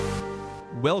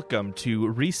Welcome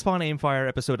to Respawn Aimfire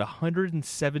episode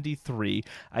 173.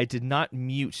 I did not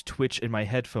mute Twitch in my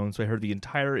headphones, so I heard the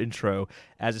entire intro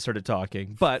as I started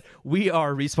talking. But we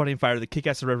are Respawn Aimfire, the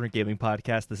Kick-Ass Irreverent Gaming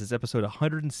Podcast. This is episode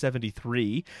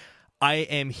 173. I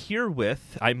am here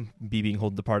with, I'm being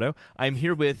Holden DePardo. I'm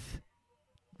here with,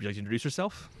 would you like to introduce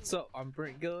yourself? So, I'm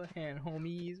Brent Gillahan,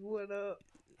 homies. What up?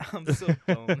 I'm so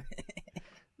dumb.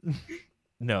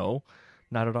 No,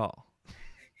 not at all.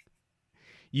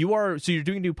 So you're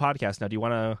doing a new podcast now. Do you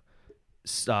want to,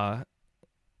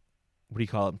 what do you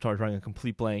call it? I'm drawing a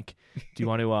complete blank. Do you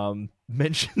want to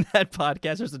mention that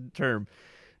podcast? There's a term,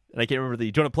 and I can't remember do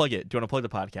you want to plug it? Do you want to plug the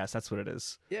podcast? That's what it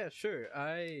is. Yeah, sure.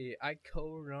 I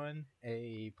co-run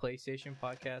a PlayStation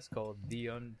podcast called The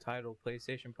Untitled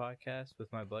PlayStation Podcast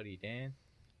with my buddy Dan.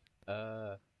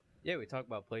 Yeah, we talk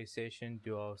about PlayStation,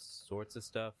 do all sorts of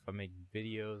stuff. I make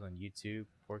videos on YouTube,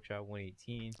 Workshop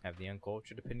 118, have the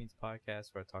Uncultured Opinions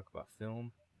podcast where I talk about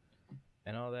film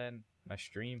and all that. I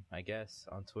stream, I guess,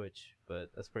 on Twitch, but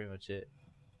that's pretty much it.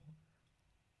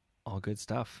 All good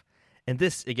stuff. And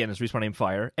this, again, is Respawn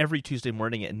Aimfire every Tuesday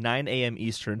morning at 9 a.m.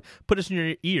 Eastern. Put us in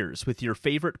your ears with your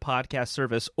favorite podcast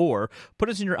service, or put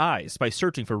us in your eyes by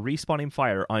searching for Respawn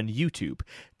Aimfire on YouTube.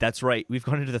 That's right, we've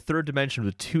gone into the third dimension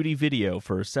with 2D video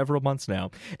for several months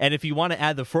now. And if you want to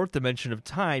add the fourth dimension of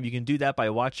time, you can do that by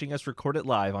watching us record it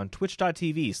live on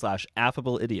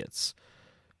twitch.tv/affableidiots.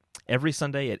 Every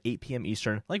Sunday at 8 p.m.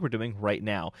 Eastern, like we're doing right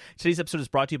now. Today's episode is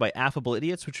brought to you by Affable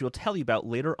Idiots, which we'll tell you about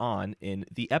later on in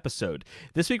the episode.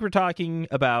 This week we're talking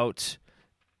about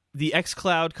the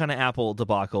xCloud kind of Apple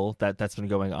debacle that's been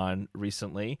going on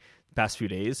recently, the past few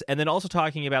days, and then also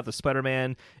talking about the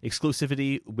Spider-Man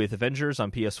exclusivity with Avengers on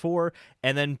PS4,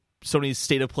 and then Sony's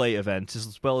State of Play event,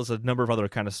 as well as a number of other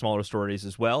kind of smaller stories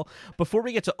as well. Before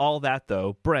we get to all that,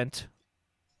 though, Brent,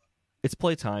 it's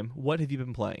playtime. What have you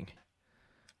been playing?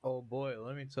 Oh boy,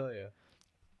 let me tell you,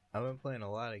 I've been playing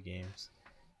a lot of games.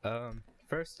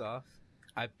 First off,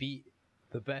 I beat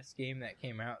the best game that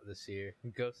came out this year,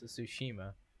 Ghost of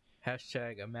Tsushima.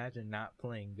 Hashtag imagine not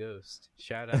playing Ghost.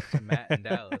 Shout out to Matt and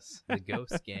Dallas, the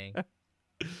Ghost gang.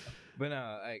 But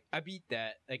no, I beat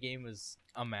that. That game was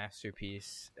a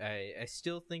masterpiece. I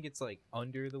still think it's like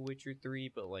under The Witcher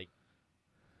 3, but like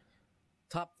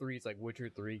top 3 is like Witcher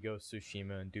 3, Ghost of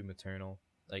Tsushima, and Doom Eternal.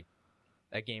 Like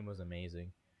that game was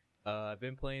amazing. I've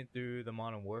been playing through the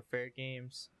Modern Warfare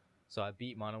games, so I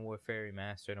beat Modern Warfare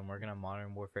Remastered. I'm working on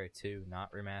Modern Warfare 2,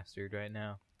 not Remastered right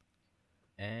now.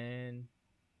 And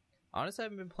honestly, I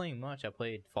haven't been playing much. I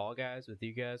played Fall Guys with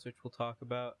you guys, which we'll talk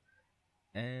about.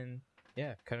 And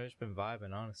yeah, kind of just been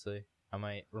vibing, honestly. I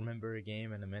might remember a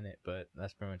game in a minute, but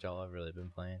that's pretty much all I've really been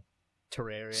playing.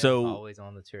 Terraria, so, always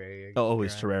on the Terraria. Oh,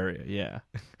 always Terraria, yeah.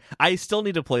 I still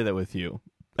need to play that with you.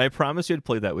 I promise you I'd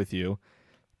play that with you.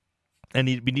 And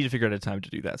we need to figure out a time to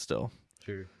do that still.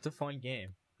 True. It's a fun game.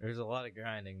 There's a lot of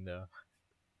grinding, though.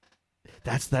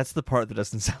 That's the part that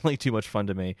doesn't sound like too much fun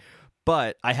to me.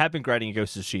 But I have been grinding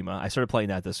Ghost of Tsushima. I started playing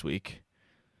that this week.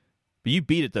 But you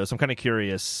beat it, though, so I'm kind of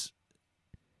curious.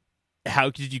 How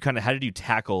did you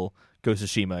tackle Ghost of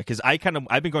Tsushima? Because I've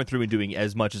been going through and doing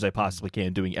as much as I possibly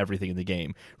can, doing everything in the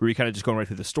game. Were you kind of just going right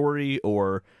through the story,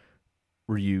 or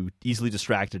were you easily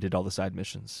distracted, did all the side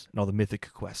missions and all the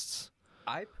mythic quests?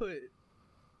 I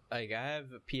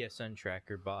have a PSN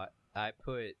tracker bot. And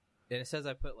it says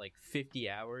I put like 50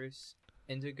 hours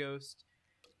into Ghost.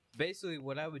 Basically,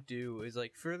 what I would do is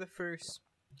like for the first,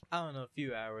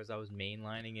 few hours, I was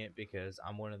mainlining it because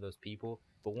I'm one of those people.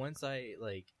 But once I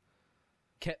like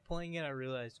kept playing it, I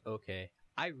realized, okay,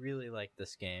 I really like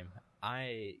this game.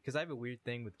 Because I have a weird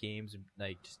thing with games,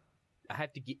 like I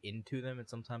have to get into them, and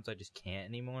sometimes I just can't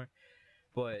anymore.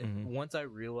 But once I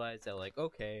realized that, like,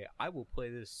 okay, I will play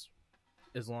this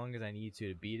as long as I need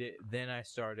to beat it, then I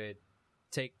started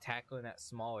tackling that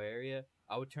small area.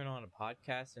 I would turn on a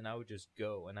podcast and I would just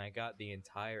go, and I got the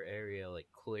entire area like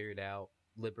cleared out,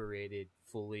 liberated,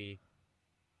 fully.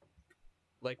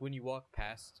 Like when you walk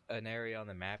past an area on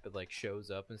the map, it like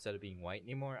shows up instead of being white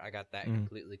anymore. I got that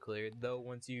completely cleared. Though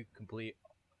once you fully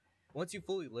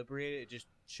liberate it, it just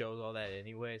shows all that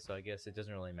anyway. So I guess it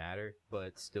doesn't really matter, but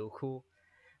it's still cool.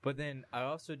 But then I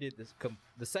also did this.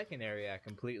 The second area, I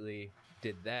completely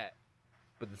did that.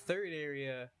 But the third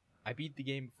area, I beat the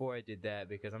game before I did that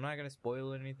because I'm not going to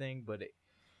spoil anything. But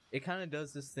it kind of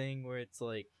does this thing where it's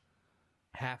like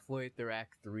halfway through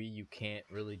Act 3, you can't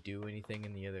really do anything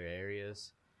in the other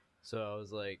areas. So I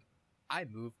was like, I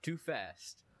moved too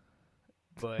fast.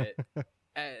 But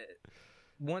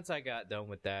once I got done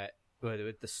with that,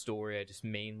 with the story, I just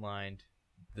mainlined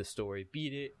the story,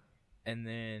 beat it. And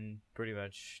then pretty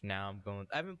much now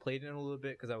I haven't played it in a little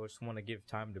bit because I just want to give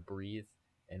time to breathe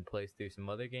and play through some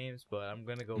other games, but I'm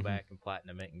gonna go back and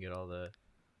platinum it and get all the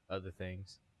other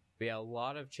things. But yeah, a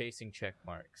lot of chasing check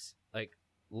marks, like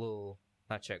little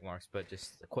not check marks, but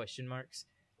just question marks.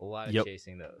 A lot of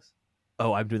chasing those.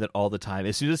 Oh, I'm doing that all the time.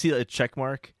 As soon as I see a check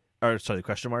mark, or sorry, the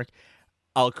question mark,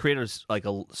 I'll create a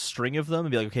string of them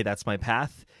and be like, okay, that's my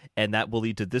path, and that will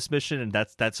lead to this mission, and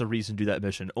that's a reason to do that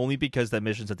mission. Only because that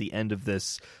mission's at the end of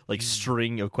this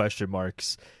string of question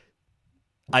marks.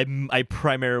 I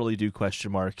primarily do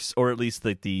question marks, or at least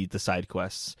like the side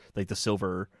quests, like the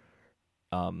silver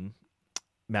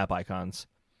map icons.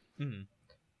 I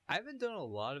haven't done a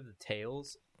lot of the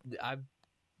Tales. I've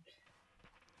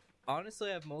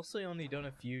mostly only done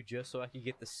a few just so I could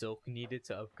get the silk needed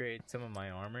to upgrade some of my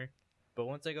armor. But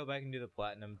once I go back and do the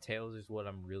platinum, Tales is what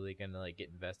I'm really gonna like get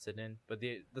invested in. But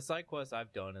the side quests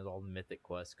I've done is all the mythic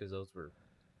quests because those were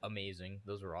amazing.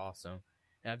 Those were awesome,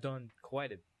 and I've done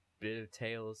quite a bit of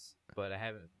Tales, but I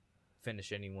haven't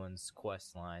finished anyone's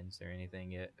quest lines or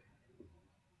anything yet.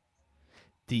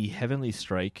 The Heavenly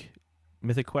Strike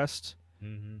mythic quest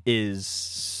is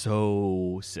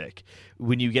so sick.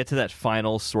 When you get to that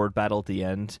final sword battle at the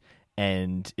end,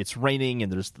 and it's raining,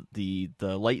 and there's the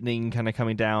lightning kind of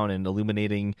coming down and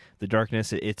illuminating the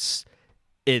darkness. It's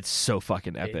so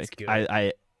fucking epic.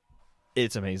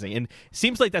 It's amazing, and it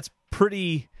seems like that's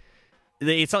pretty.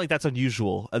 It's not like that's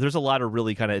unusual. There's a lot of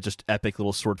really kind of just epic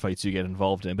little sword fights you get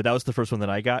involved in, but that was the first one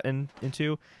that I got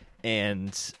into,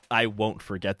 and I won't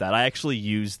forget that. I actually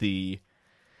use the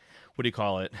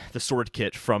the sword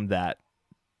kit from that.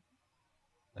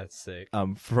 That's sick.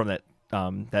 From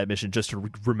that mission, just to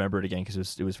remember it again,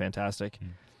 because it was fantastic.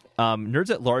 Nerds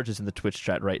at Large is in the Twitch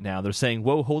chat right now. They're saying,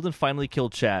 "Whoa, Holden finally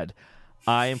killed Chad."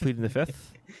 I am pleading the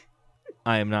fifth.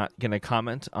 I am not going to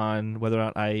comment on whether or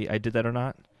not I did that or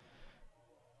not.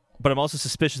 But I'm also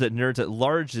suspicious that Nerds at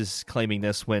Large is claiming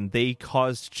this when they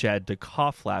caused Chad to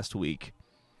cough last week.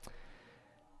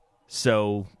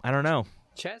 So, I don't know.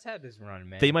 Chad's had his run,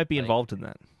 man. They might be involved in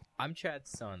that. I'm Chad's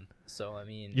son, so I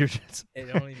mean,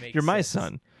 it only makes you're my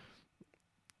sense.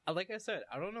 son. Like I said,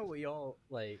 I don't know what y'all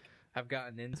have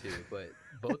gotten into, but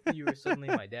both of you are suddenly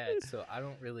my dad, so I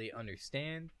don't really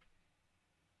understand.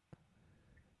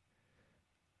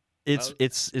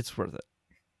 It's worth it.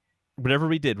 Whatever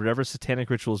we did, whatever satanic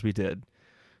rituals we did,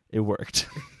 it worked.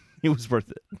 It was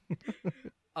worth it.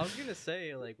 I was gonna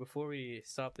say, before we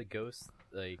stop the ghost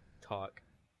talk,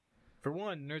 for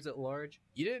one, Nerds at Large,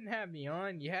 you didn't have me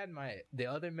on. You had the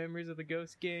other members of the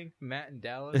Ghost Gang, Matt and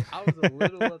Dallas. I was a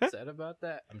little upset about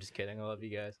that. I'm just kidding. I love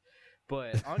you guys.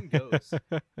 But on Ghost,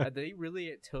 they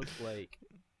really took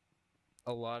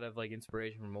a lot of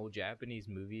inspiration from old Japanese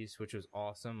movies, which was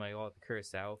awesome. All the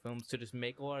Kurosawa films, to just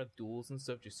make a lot of duels and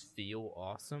stuff just feel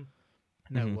awesome.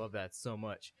 And I love that so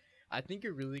much. I think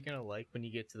you're really gonna like when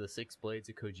you get to the 6 Blades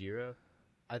of Kojiro.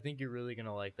 I think you're really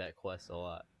gonna like that quest a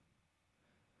lot.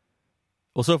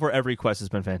 Well, so far every quest has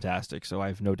been fantastic, so I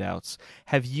have no doubts.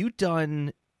 Have you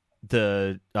done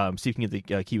the speaking of the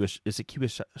is it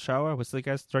Kurosawa? What's the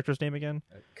director's name again?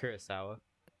 Kurosawa.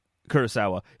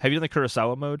 Have you done the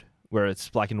Kurosawa mode where it's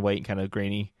black and white and kind of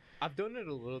grainy? I've done it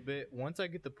a little bit. Once I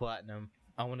get the platinum,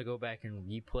 I want to go back and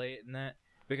replay it in that,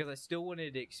 because I still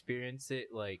wanted to experience it.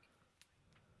 I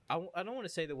don't want to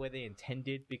say the way they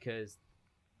intended, because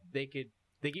they give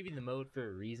you the mode for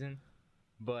a reason.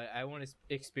 But I want to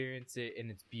experience it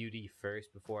in its beauty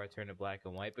first before I turn to black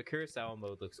and white. But Kurosawa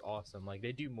mode looks awesome.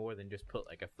 They do more than just put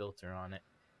a filter on it.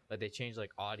 They change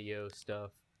audio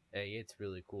stuff. It's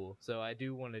really cool. So I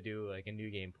do want to do a New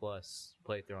Game Plus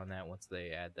playthrough on that once they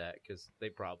add that, because they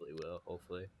probably will.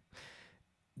 Hopefully,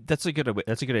 that's a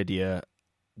good idea.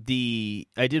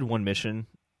 I did one mission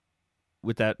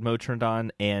with that mode turned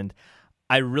on, and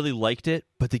I really liked it.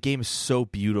 But the game is so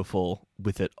beautiful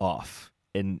with it off.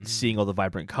 And seeing all the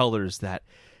vibrant colors, that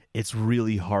it's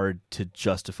really hard to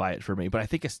justify it for me. But I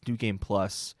think a New Game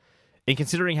Plus, and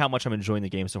considering how much I'm enjoying the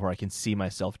game so far, I can see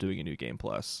myself doing a New Game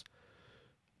Plus.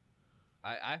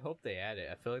 I hope they add it.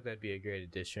 I feel like that'd be a great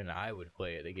addition. I would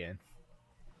play it again.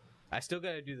 I still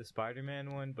got to do the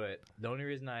Spider-Man one, but the only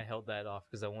reason I held that off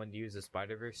because I wanted to use the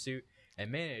Spider-Verse suit.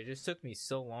 And man, it just took me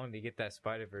so long to get that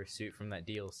Spider-Verse suit from that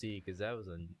DLC, because that was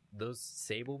those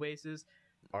Sable bases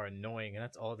are annoying, and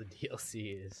that's all the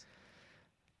DLC is.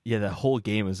 Yeah, that whole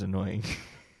game is annoying.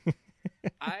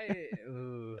 I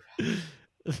don't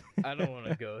want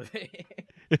to go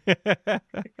there.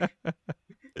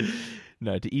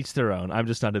 No, to each their own. I'm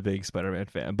just not a big Spider-Man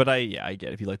fan, but I get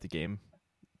it. If you like the game,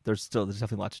 there's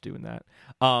definitely a lot to do in that.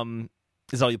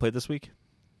 Is that all you played this week?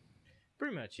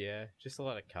 Pretty much, yeah. Just a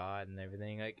lot of COD and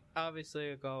everything.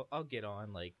 Obviously, I'll get on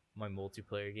my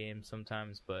multiplayer games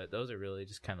sometimes, but those are really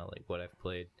just kind of what I've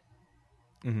played.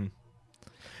 Mm-hmm.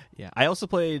 Yeah, I also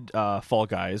played Fall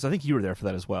Guys. I think you were there for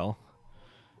that as well.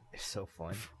 It's so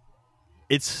fun.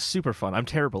 It's super fun. I'm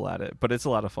terrible at it, but it's a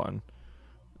lot of fun.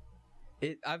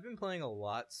 I've been playing a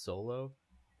lot solo.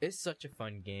 It's such a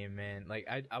fun game, man. Like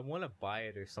I want to buy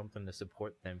it or something to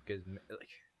support them because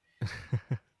like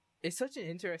it's such an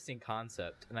interesting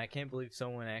concept, and I can't believe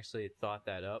someone actually thought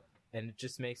that up. And it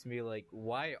just makes me like,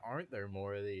 why aren't there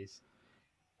more of these?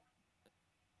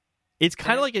 It's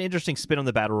kind of like an interesting spin on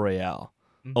the Battle Royale,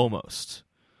 almost.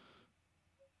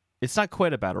 It's not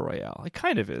quite a Battle Royale. It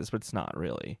kind of is, but it's not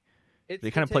really. It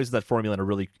kind of plays with that formula in a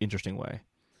really interesting way.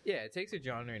 Yeah, it takes a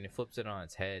genre and it flips it on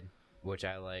its head, which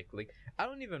I like. Like, I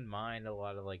don't even mind a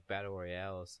lot of like Battle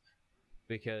Royales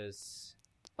because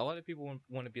a lot of people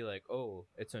want to be like, oh,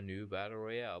 it's a new Battle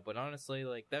Royale. But honestly,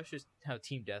 like, that's just how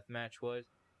Team Deathmatch was.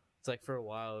 It's like for a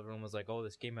while, everyone was like, oh,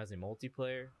 this game has a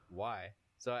multiplayer. Why?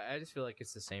 So I just feel like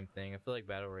it's the same thing. I feel like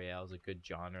Battle Royale is a good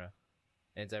genre.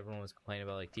 And everyone was complaining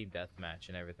about like Team Deathmatch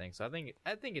and everything. So I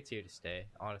think it's here to stay,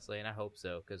 honestly. And I hope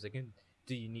so because it can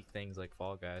do unique things like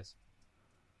Fall Guys.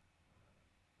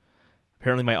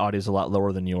 Apparently my audio is a lot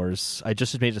lower than yours. I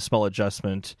just made a small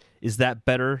adjustment. Is that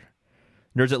better?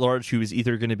 Nerds at Large, who is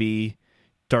either going to be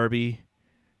Darby.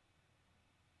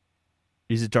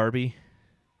 Is it Darby?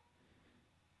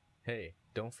 Hey,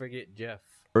 don't forget Jeff.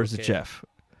 Or is it Jeff?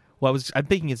 Well, I'm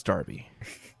thinking it's Darby.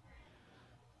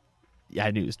 Yeah,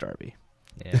 I knew it was Darby.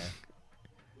 Yeah.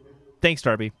 Thanks,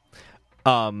 Darby.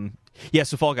 Yeah,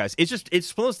 so Fall Guys. It's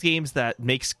one of those games that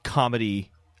makes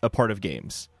comedy a part of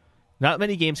games. Not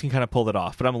many games can kind of pull that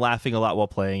off, but I'm laughing a lot while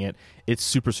playing it. It's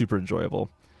super, super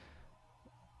enjoyable.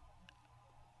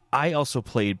 I also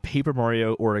played Paper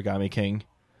Mario Origami King.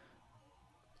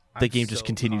 The game just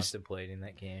continues. Contemplating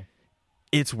that game.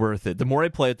 It's worth it. The more I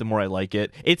play it, the more I like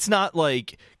it. It's not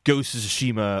like Ghost of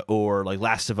Tsushima or like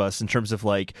Last of Us in terms of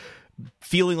like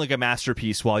feeling like a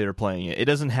masterpiece while you're playing it. It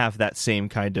doesn't have that same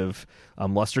kind of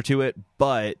luster to it,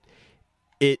 but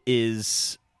it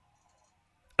is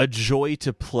a joy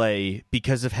to play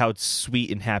because of how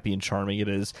sweet and happy and charming it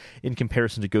is in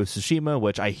comparison to Ghost of Tsushima,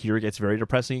 which I hear gets very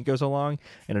depressing as it goes along,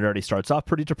 and it already starts off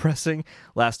pretty depressing.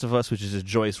 Last of Us, which is a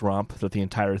joyous romp throughout the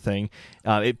entire thing,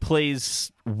 it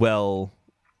plays well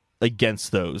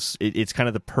against those. It's kind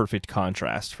of the perfect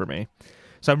contrast for me.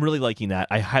 So I'm really liking that.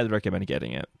 I highly recommend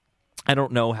getting it. I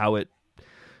don't know how it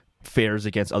fares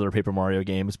against other Paper Mario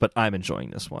games, but I'm enjoying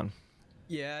this one.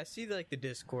 Yeah, I see like the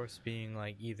discourse being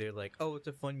like either like, oh, it's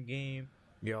a fun game,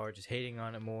 y'all are just hating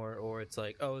on it more, or it's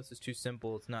like, oh, this is too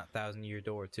simple, it's not Thousand Year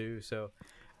Door 2. So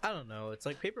I don't know. It's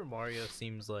like Paper Mario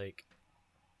seems like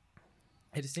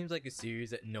it just seems like a series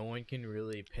that no one can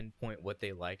really pinpoint what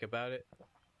they like about it.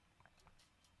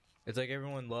 It's like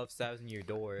everyone loves Thousand Year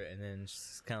Door, and then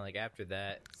it's kind of like after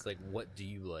that, it's like, what do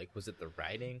you like? Was it the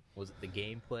writing? Was it the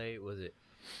gameplay? Was it?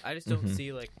 I just don't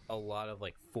see like a lot of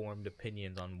like formed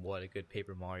opinions on what a good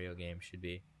Paper Mario game should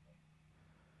be.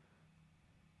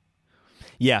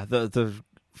 Yeah, the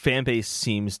fan base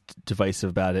seems divisive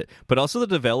about it, but also the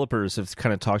developers have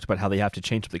kind of talked about how they have to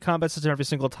change up the combat system every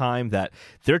single time, that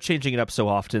they're changing it up so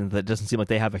often that it doesn't seem like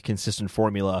they have a consistent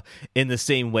formula in the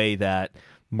same way that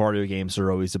Mario games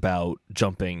are always about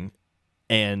jumping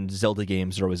and Zelda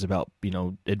games are always about,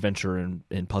 adventure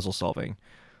and puzzle solving.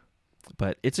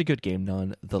 But it's a good game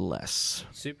nonetheless.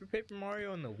 Super Paper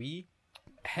Mario on the Wii,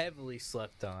 heavily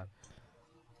slept on.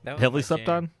 Heavily slept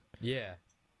on? Yeah.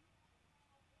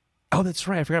 Oh, that's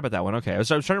right. I forgot about that one. Okay, I was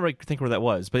trying to think where that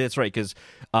was, but it's right because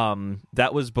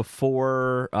that was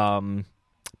before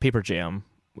Paper Jam,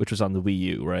 which was on the Wii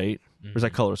U, right? Or was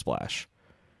that Color Splash?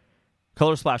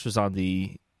 Color Splash was on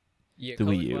the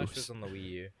Wii U. Splash was on the Wii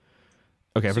U.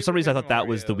 Okay, for some reason Paper I thought that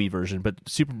was the Mario- Wii version, but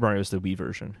Super Mario is the Wii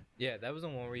version. Yeah, that was the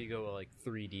one where you go like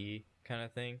 3D kind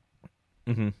of thing.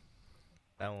 Mm-hmm.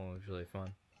 That one was really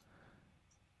fun.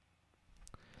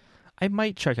 I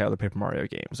might check out the Paper Mario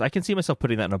games. I can see myself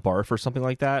putting that in a barf or something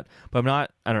like that, but I'm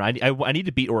not. I don't know. I need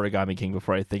to beat Origami King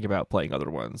before I think about playing other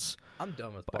ones. I'm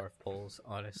done with barf poles,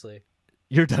 honestly.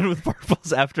 You're done with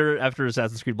barfballs after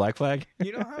Assassin's Creed Black Flag?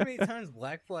 You know how many times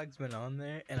Black Flag's been on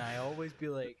there, and I always be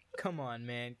like, "Come on,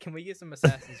 man, can we get some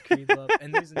Assassin's Creed love?"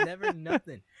 And there's never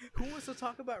nothing. Who wants to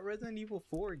talk about Resident Evil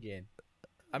 4 again?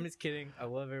 I'm just kidding. I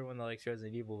love everyone that likes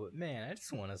Resident Evil, but man, I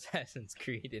just want Assassin's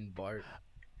Creed and Bart.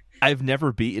 I've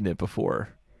never beaten it before,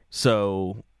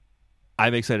 so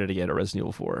I'm excited to get a Resident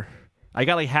Evil 4. I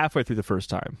got like halfway through the first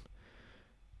time,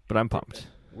 but I'm pumped.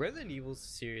 Resident Evil's a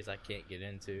series I can't get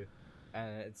into.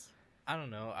 And I don't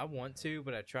know. I want to,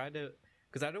 but I tried to,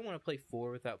 because I don't want to play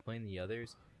 4 without playing the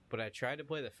others. But I tried to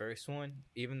play the first one,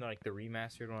 even like the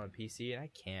remastered one on PC, and I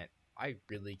can't. I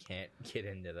really can't get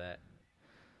into that.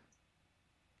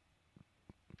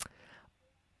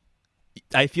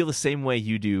 I feel the same way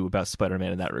you do about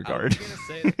Spider-Man in that regard. I was gonna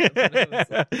say that, but it was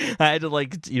like, I had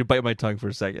to bite my tongue for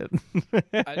a second.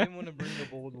 I didn't want to bring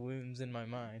up old wounds in my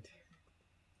mind.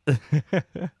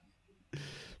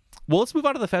 Well, let's move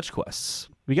on to the fetch quests.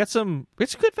 It's some good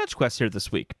fetch quests here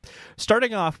this week.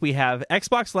 Starting off, we have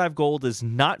Xbox Live Gold is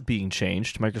not being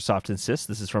changed. Microsoft insists.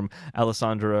 This is from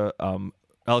Alessandro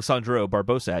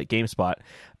Barbosa at GameSpot.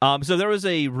 So there was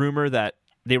a rumor that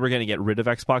they were going to get rid of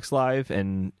Xbox Live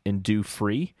and do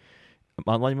free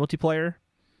online multiplayer.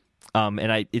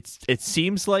 And it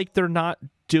seems like they're not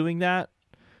doing that.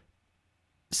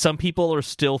 Some people are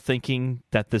still thinking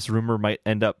that this rumor might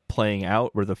end up playing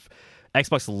out, where the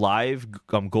Xbox Live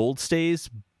Gold stays,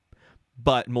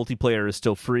 but multiplayer is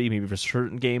still free, maybe for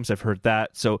certain games. I've heard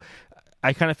that. So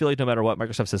I kind of feel like no matter what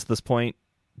Microsoft says at this point,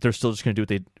 they're still just going to do what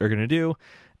they are going to do,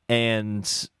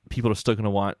 and people are still going to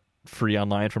want free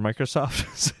online from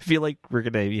Microsoft. So I feel like we're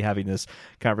going to be having this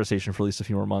conversation for at least a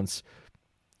few more months.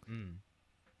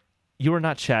 You are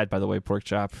not Chad, by the way, Pork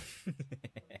Chop.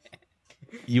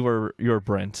 You're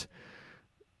Brent.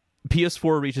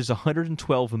 PS4 reaches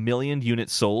 112 million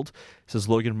units sold, says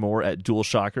Logan Moore at Dual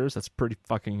Shockers. That's pretty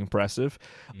fucking impressive.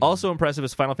 Also impressive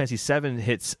is Final Fantasy VII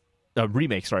hits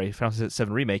Final Fantasy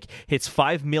VII Remake hits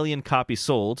 5 million copies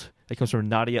sold. That comes from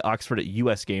Nadia Oxford at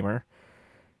US Gamer.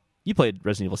 You played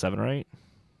Resident Evil 7, right?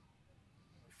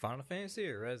 Final Fantasy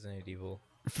or Resident Evil?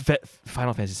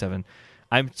 Final Fantasy VII.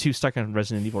 I'm too stuck on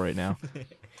Resident Evil right now.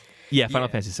 Yeah, Final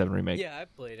Fantasy VII Remake. Yeah, I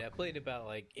played about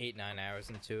 8-9 hours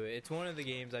into it. It's one of the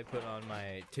games I put on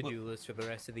my to-do list for the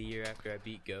rest of the year after I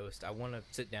beat Ghost. I want to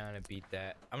sit down and beat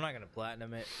that. I'm not going to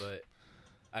platinum it, but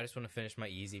I just want to finish my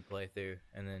easy playthrough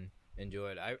and then enjoy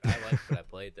it. I liked what I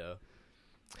played, though.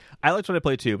 I liked what I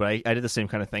played, too, but I did the same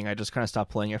kind of thing. I just kind of stopped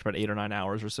playing after about 8 or 9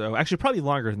 hours or so. Actually, probably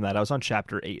longer than that. I was on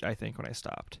Chapter 8, I think, when I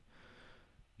stopped.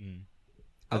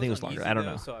 I think it was longer. I don't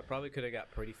know. So I probably could have got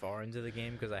pretty far into the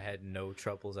game because I had no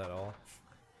troubles at all.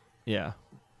 Yeah.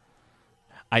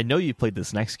 I know you played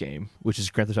this next game, which is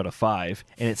Grand Theft Auto 5,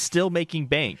 and it's still making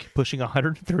bank, pushing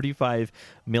 135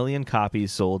 million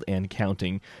copies sold and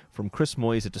counting, from Chris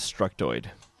Moyes at Destructoid.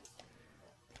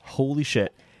 Holy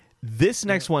shit. This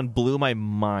next one blew my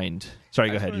mind. Sorry,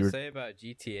 go ahead. I just want to say about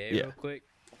GTA real quick.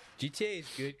 GTA is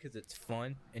good because it's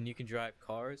fun and you can drive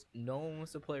cars. No one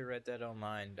wants to play Red Dead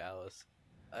Online, Dallas.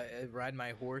 I ride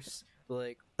my horse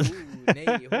like, ooh,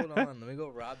 Nate, hold on, let me go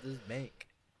rob this bank.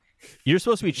 You're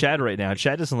supposed to be Chad right now.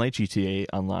 Chad doesn't like GTA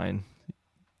Online.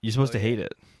 You're supposed to hate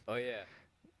it. Oh, yeah.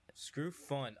 Screw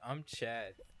fun. I'm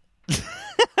Chad.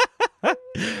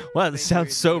 Wow, this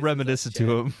sounds so reminiscent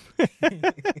to him.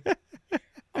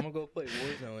 I'm going to go play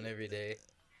Warzone every day.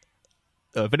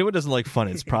 If anyone doesn't like fun,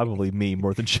 it's probably me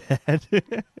more than Chad.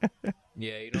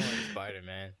 Yeah, you don't like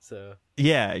Spider-Man, so...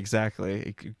 Yeah,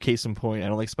 exactly. Case in point, I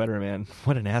don't like Spider-Man.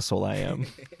 What an asshole I am.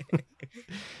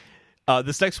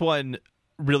 This next one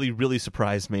really, really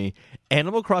surprised me.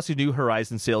 Animal Crossing New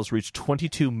Horizons sales reached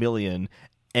 22 million,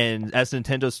 and as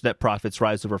Nintendo's net profits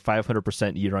rise over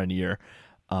 500% year on year.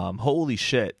 Holy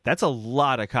shit. That's a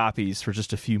lot of copies for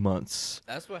just a few months.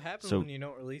 That's what happens when you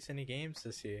don't release any games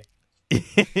this year.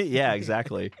 Yeah,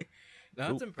 exactly. No,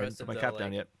 that's impressive. I haven't put my cap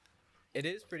down yet. It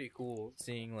is pretty cool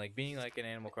seeing being an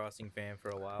Animal Crossing fan for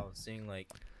a while and seeing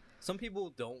some people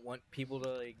don't want people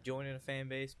to join in a fan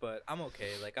base, but I'm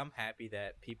okay. I'm happy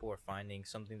that people are finding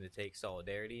something to take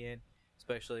solidarity in,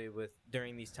 especially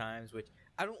during these times, which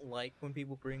I don't like when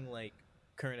people bring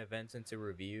current events into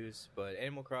reviews, but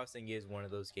Animal Crossing is one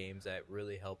of those games that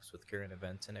really helps with current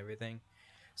events and everything.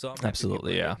 So I'm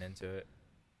absolutely getting into it.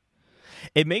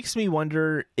 It makes me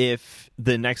wonder if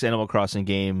the next Animal Crossing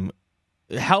game,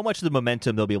 how much of the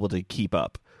momentum they'll be able to keep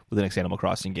up with the next Animal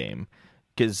Crossing game,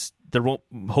 because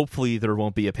hopefully there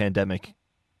won't be a pandemic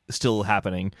still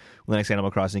happening when the next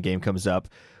Animal Crossing game comes up.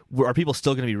 Are people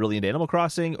still going to be really into Animal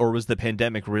Crossing, or was the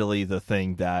pandemic really the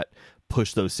thing that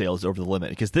pushed those sales over the limit?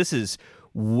 Because this is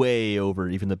way over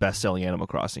even the best-selling Animal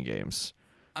Crossing games.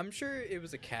 I'm sure it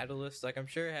was a catalyst. I'm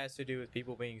sure it has to do with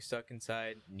people being stuck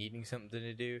inside, needing something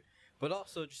to do, but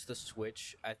also just the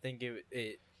Switch. I think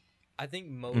I think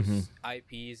most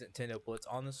IPs Nintendo puts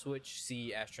on the Switch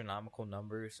see astronomical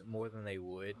numbers more than they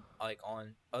would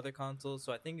on other consoles.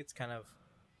 So I think it's kind of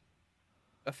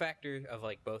a factor of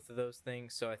both of those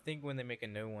things. So I think when they make a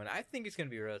new one, I think it's going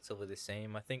to be relatively the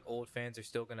same. I think old fans are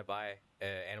still going to buy an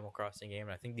Animal Crossing game,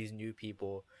 and I think these new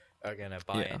people are going to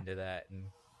buy into that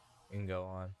and go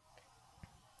on.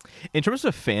 In terms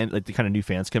of the kind of new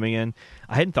fans coming in,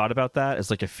 I hadn't thought about that as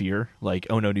a fear.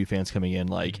 Oh no, new fans coming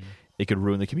in, it could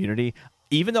ruin the community.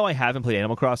 Even though I haven't played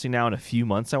Animal Crossing now in a few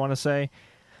months, I want to say,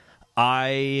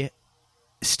 I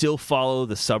still follow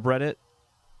the subreddit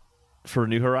for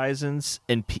New Horizons,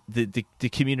 and the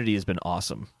community has been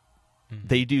awesome.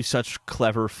 They do such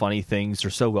clever, funny things.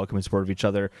 They're so welcoming and supportive of each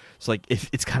other. It's like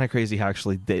it's kind of crazy how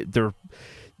actually their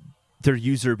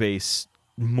user base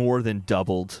more than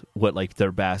doubled what like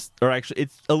their best, or actually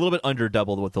it's a little bit under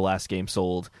doubled what the last game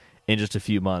sold in just a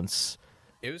few months.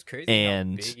 It was crazy how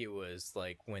big it was.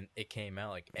 Like when it came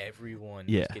out, like everyone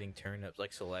was getting turned up.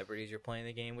 Like celebrities are playing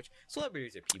the game, which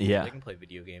celebrities are people. They can play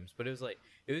video games, but it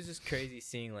was just crazy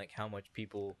seeing like how much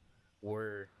people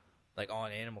were like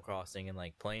on Animal Crossing and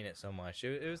like playing it so much.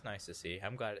 It was nice to see.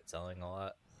 I'm glad it's selling a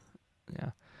lot.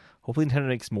 Yeah. Hopefully Nintendo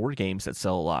makes more games that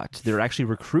sell a lot. They're actually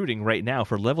recruiting right now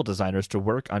for level designers to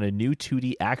work on a new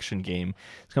 2D action game.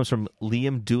 This comes from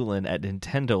Liam Doolin at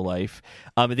Nintendo Life.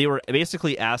 They were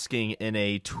basically asking in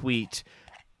a tweet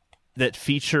that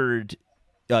featured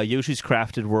Yoshi's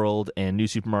Crafted World and New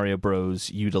Super Mario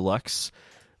Bros. U Deluxe.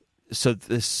 So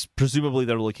this presumably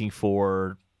they're looking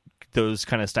for those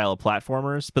kind of style of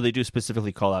platformers, but they do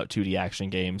specifically call out 2D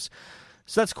action games.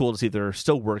 So that's cool to see they're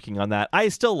still working on that. I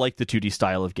still like the 2D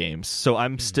style of games, so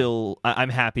I'm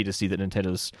happy to see that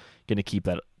Nintendo's going to keep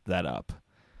that up.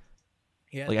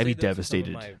 Yeah, like I'd be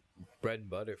devastated. Some of my bread and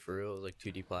butter for real, like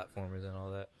 2D platformers and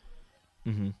all that.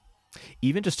 Mm-hmm.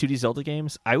 Even just 2D Zelda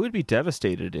games, I would be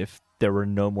devastated if there were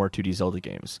no more 2D Zelda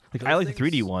games. Like I like the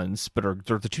 3D ones, but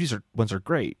the 2D ones are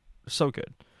great. They're so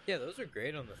good. Yeah, those are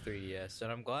great on the 3DS,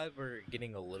 and I'm glad we're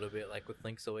getting a little bit like with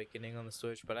Link's Awakening on the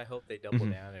Switch, but I hope they double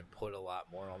down and put a lot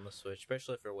more on the Switch,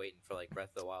 especially if we're waiting for like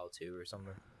Breath of the Wild 2 or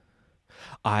something.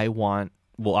 I want,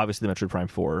 well, obviously the Metroid Prime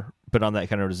 4, but on that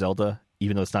kind of Zelda,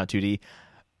 even though it's not 2D.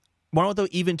 More though,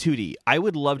 even 2D, I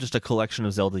would love just a collection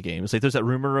of Zelda games. Like there's that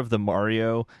rumor of the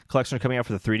Mario collection coming out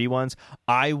for the 3D ones.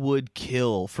 I would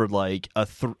kill for like a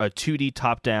 2D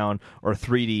top-down or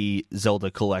 3D Zelda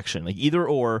collection. Like either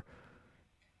or.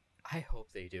 I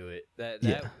hope they do it. That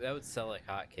would sell like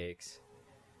hotcakes.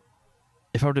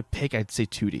 If I were to pick, I'd say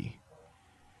 2D.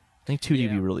 I think 2D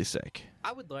would be really sick.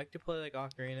 I would like to play like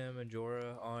Ocarina of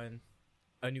Majora on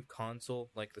a new console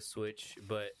like the Switch,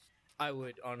 but I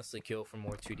would honestly kill for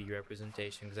more 2D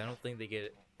representation because I don't think they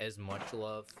get as much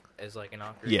love as like an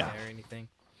Ocarina or anything.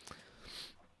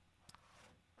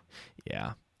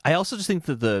 Yeah. I also just think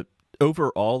that the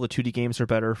 2D games are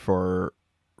better for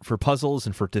puzzles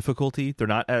and for difficulty. They're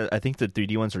not I think the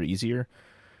 3D ones are easier.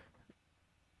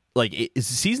 Like it's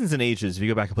Seasons and Ages, if you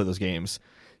go back and play those games,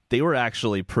 they were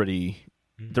actually pretty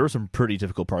there were some pretty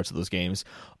difficult parts of those games.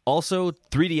 Also,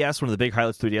 3DS, one of the big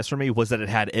highlights of 3DS for me was that it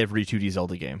had every 2D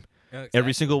Zelda game. Oh, exactly.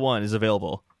 Every single one is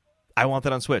available. I want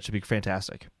that on Switch. It'd be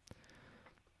fantastic.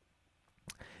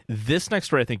 This next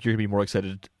story I think you're going to be more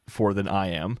excited for than I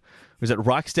am, is that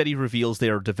Rocksteady reveals they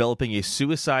are developing a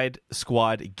Suicide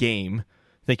Squad game.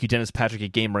 Thank you, Dennis Patrick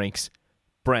at GameRanks.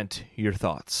 Brent, your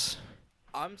thoughts?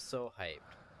 I'm so hyped.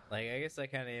 Like, I guess I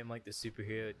kind of am like the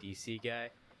superhero DC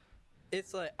guy.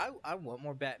 It's like, I want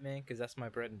more Batman because that's my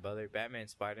bread and butter. Batman,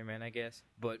 Spider-Man, I guess.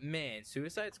 But man,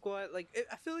 Suicide Squad, like,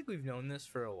 I feel like we've known this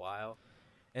for a while.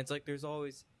 And it's like there's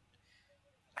always...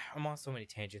 I'm on so many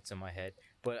tangents in my head.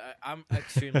 But I'm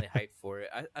extremely hyped for it.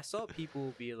 I saw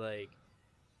people be like,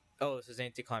 oh, this is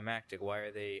anticlimactic. Why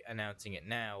are they announcing it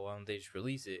now? Why don't they just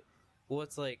release it? Well,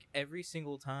 it's like every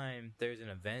single time there's an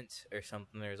event or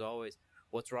something, there's always,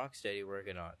 what's Rocksteady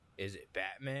working on? Is it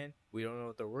Batman? We don't know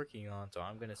what they're working on, so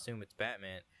I'm going to assume it's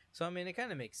Batman. So, I mean, it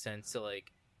kind of makes sense to,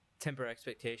 like, temper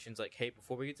expectations. Like, hey,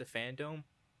 before we get to Fandom,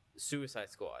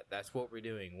 Suicide Squad, that's what we're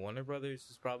doing. Warner Brothers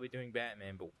is probably doing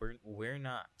Batman, but we're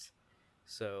not.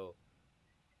 So,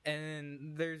 and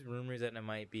then there's rumors that it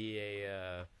might be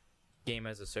a game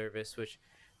as a service, which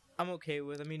I'm okay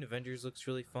with. I mean, Avengers looks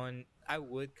really fun. I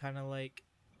would kind of like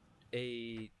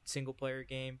a single-player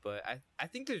game, but I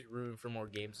think there's room for more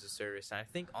games as a service. And I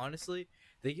think, honestly,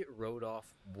 they get rode off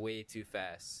way too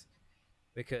fast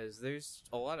because there's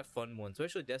a lot of fun ones,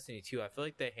 especially Destiny 2. I feel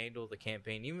like they handle the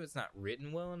campaign, even if it's not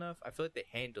written well enough, I feel like they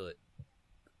handle it.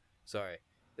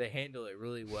 They handle it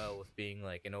really well with being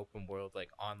like an open world, like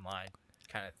online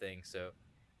kind of thing. So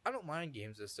I don't mind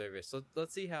games as a service.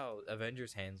 Let's see how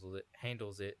Avengers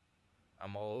handles it.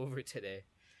 I'm all over it today.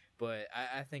 But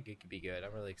I think it could be good.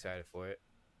 I'm really excited for it.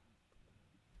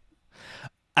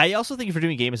 I also think if you're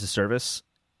doing game as a service,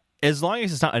 as long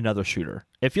as it's not another shooter,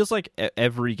 it feels like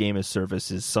every game as service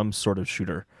is some sort of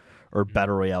shooter or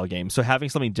battle royale game. So having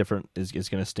something different is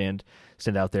going to stand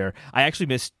out there. I actually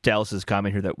missed Dallas's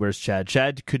comment here that where's Chad?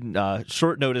 Chad couldn't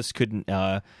short notice couldn't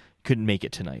make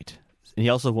it tonight, and he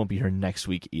also won't be here next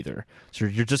week either. So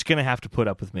you're just going to have to put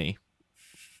up with me.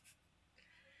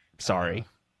 Sorry.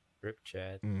 Rip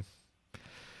Chad.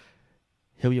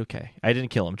 He'll be okay. I didn't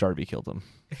kill him. Darby killed him.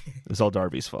 It was all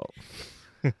Darby's fault.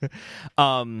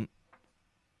 I'm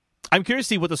curious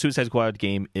to see what the Suicide Squad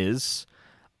game is.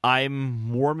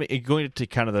 I'm going to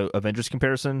kind of the Avengers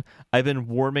comparison. I've been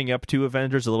warming up to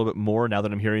Avengers a little bit more now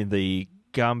that I'm hearing the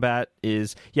combat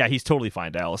is. Yeah, he's totally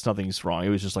fine, Dallas. Nothing's wrong. It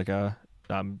was just like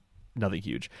nothing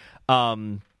huge.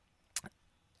 I'm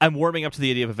warming up to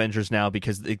the idea of Avengers now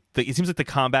because it seems like the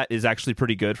combat is actually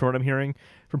pretty good from what I'm hearing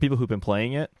from people who've been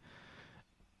playing it.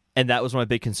 And that was one of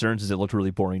my big concerns is it looked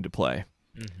really boring to play.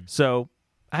 Mm-hmm. So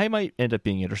I might end up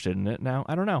being interested in it now.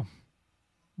 I don't know.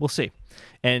 We'll see.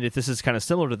 And if this is kind of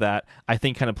similar to that, I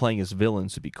think kind of playing as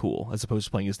villains would be cool as opposed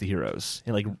to playing as the heroes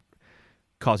and like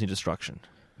causing destruction.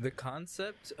 The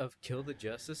concept of Kill the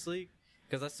Justice League,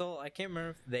 because I can't remember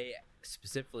if they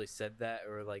specifically said that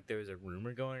or like there was a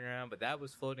rumor going around, but that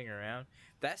was floating around.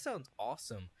 That sounds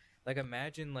awesome. Like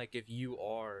imagine like if you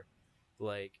are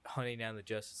like hunting down the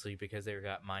Justice League because they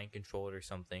got mind controlled or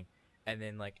something, and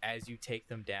then like as you take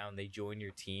them down, they join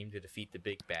your team to defeat the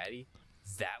big baddie.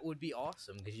 That would be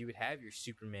awesome because you would have your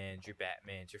Supermans, your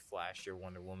Batmans, your Flash, your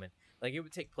Wonder Woman. Like it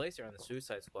would take place around the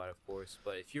Suicide Squad, of course.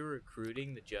 But if you're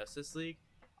recruiting the Justice League,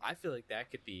 I feel like that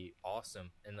could be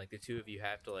awesome. And like the two of you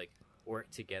have to like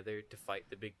work together to fight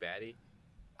the big baddie.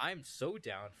 I'm so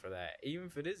down for that, even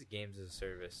if it is a games as a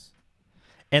service.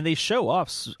 And they show off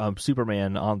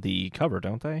Superman on the cover,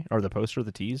 don't they? Or the poster,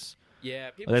 the tease.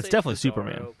 Yeah, people that's say definitely Bizarro,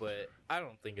 Superman. But I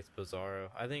don't think it's Bizarro.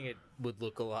 I think it would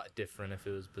look a lot different if it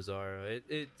was Bizarro.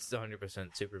 It's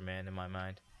 100% Superman in my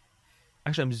mind.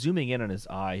 Actually, I'm zooming in on his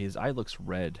eye. His eye looks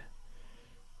red.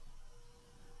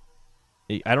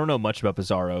 I don't know much about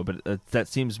Bizarro, but that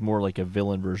seems more like a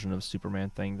villain version of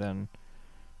Superman thing than.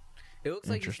 It looks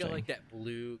like he's got like that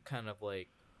blue kind of like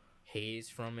haze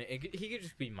from it. He could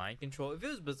just be mind control. If it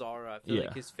was Bizarro, I feel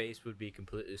like his face would be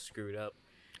completely screwed up.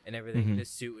 And everything, mm-hmm. His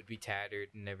suit would be tattered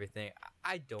and everything.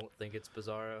 I don't think it's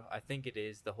Bizarro. I think it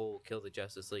is the whole Kill the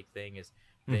Justice League thing is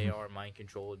they are mind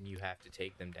controlled and you have to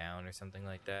take them down or something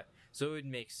like that. So it would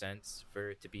make sense for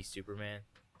it to be Superman.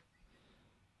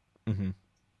 Mm-hmm.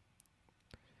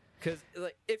 Because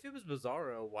like if it was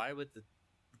Bizarro, why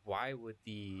would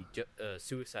the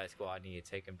Suicide Squad need to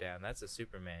take him down? That's a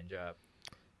Superman job.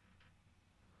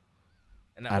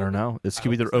 And I don't know. This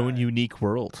could be their own unique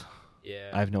world.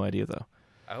 Yeah, I have no idea though.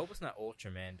 I hope it's not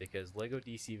Ultraman because Lego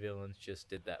DC Villains just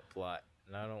did that plot,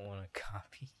 and I don't want to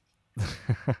copy.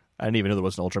 I didn't even know there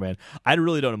was an Ultraman. I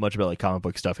really don't know much about like comic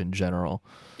book stuff in general.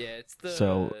 Yeah, it's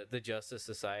the Justice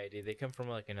Society. They come from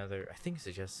like another. I think it's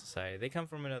the Justice Society. They come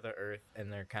from another Earth,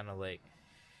 and they're kind of like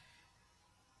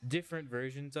different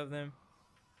versions of them,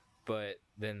 but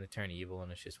then they turn evil,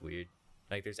 and it's just weird.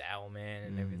 Like there's Owlman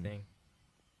and everything.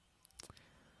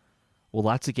 Well,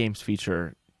 lots of games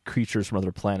feature creatures from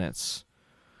other planets.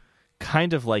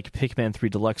 Kind of like Pikmin 3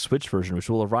 Deluxe Switch version, which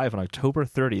will arrive on October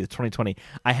 30th, 2020.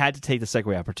 I had to take the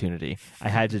segue opportunity. I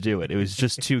had to do it. It was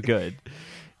just too good.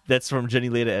 That's from Jenny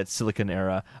Leda at Silicon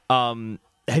Era.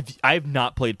 I've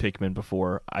not played Pikmin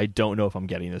before. I don't know if I'm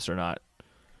getting this or not.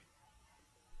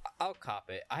 I'll cop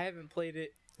it. I haven't played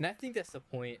it, and I think that's the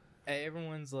point.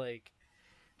 Everyone's like,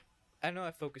 I know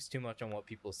I focus too much on what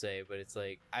people say, but it's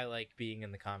like I like being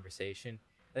in the conversation.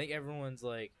 I think everyone's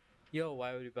like, yo,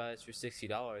 why would you buy this for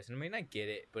 $60? And I mean, I get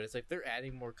it, but it's like they're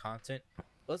adding more content.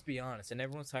 Let's be honest, and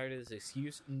everyone's tired of this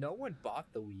excuse. No one bought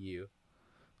the Wii U.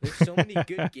 There's so many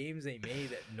good games they made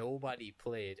that nobody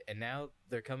played, and now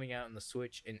they're coming out on the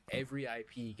Switch, and every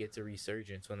IP gets a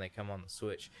resurgence when they come on the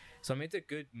Switch. So I mean, it's a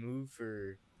good move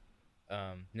for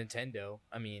Nintendo.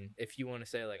 I mean, if you want to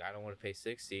say like I don't want to pay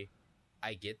 $60,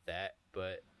 I get that,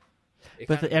 but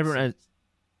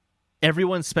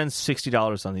everyone spends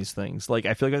 $60 on these things. Like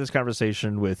I feel like I had this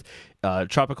conversation with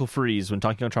Tropical Freeze when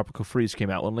Donkey Kong Tropical Freeze came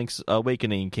out, when Link's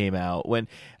Awakening came out, when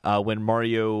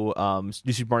Mario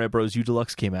New Super Mario Bros. U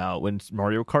Deluxe came out, when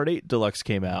Mario Kart 8 Deluxe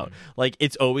came out. Mm-hmm. Like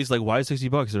it's always like, why is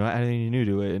 $60? They're not adding anything new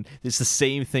to it, and it's the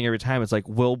same thing every time. It's like,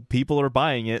 well, people are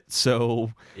buying it,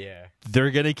 so yeah,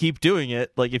 they're gonna keep doing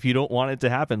it. Like if you don't want it to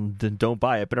happen, then don't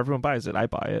buy it. But everyone buys it. I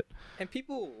buy it. And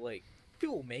people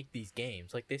make these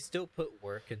games. Like they still put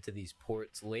work into these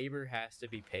ports. Labor has to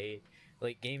be paid.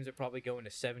 Like games are probably going to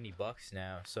 $70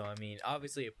 now. So I mean,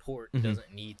 obviously a port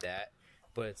doesn't need that,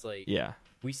 but it's like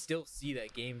we still see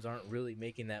that games aren't really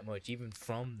making that much, even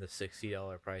from the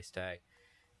 $60 price tag.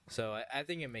 So I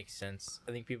think it makes sense.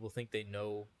 I think people think they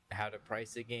know how to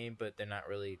price a game, but they're not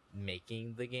really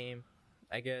making the game,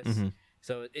 I guess. Mm-hmm.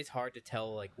 So it's hard to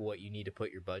tell like what you need to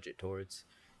put your budget towards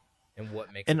and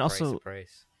what makes a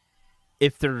price.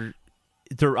 If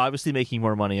they're obviously making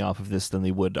more money off of this than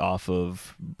they would off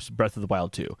of Breath of the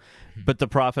Wild 2. Mm-hmm. But the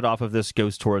profit off of this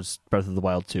goes towards Breath of the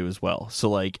Wild 2 as well.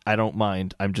 So like I don't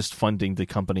mind. I'm just funding the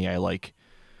company I like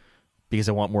because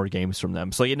I want more games from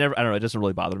them. So like, I don't know, it doesn't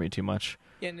really bother me too much.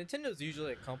 Yeah, Nintendo's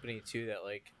usually a company too that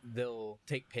like they'll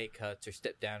take pay cuts or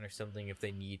step down or something if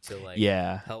they need to like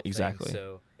help exactly. things.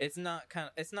 So it's not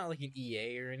like an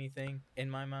EA or anything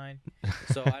in my mind.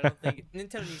 So I don't think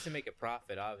Nintendo needs to make a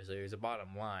profit. Obviously, there's a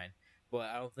bottom line, but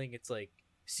I don't think it's like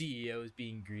CEOs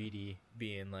being greedy,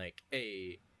 being like,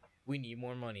 "Hey, we need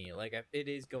more money." Like it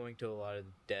is going to a lot of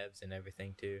the devs and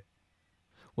everything too.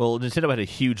 Well, Nintendo had a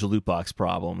huge loot box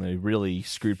problem. They really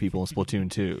screwed people in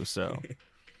Splatoon 2. So.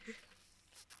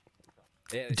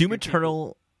 Yeah, Doom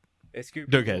Eternal. They screwed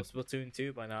people Okay. with Splatoon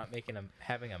 2 by not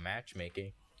having a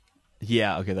matchmaking.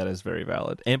 Yeah, okay, that is very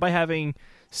valid. And by having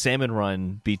Salmon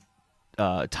Run be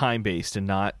time based and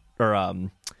not, or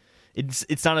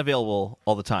it's not available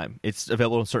all the time. It's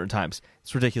available at certain times.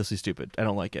 It's ridiculously stupid. I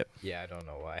don't like it. Yeah, I don't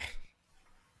know why.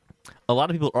 A lot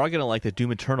of people are going to like that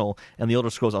Doom Eternal and The Elder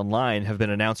Scrolls Online have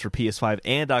been announced for PS5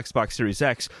 and Xbox Series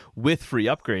X with free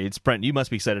upgrades. Brent, you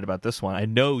must be excited about this one. I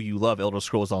know you love Elder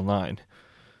Scrolls Online.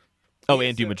 Oh, Yeah,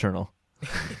 and Doom Eternal.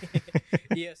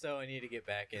 ESO I need to get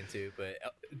back into, but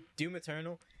Doom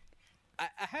Eternal, I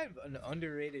had an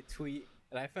underrated tweet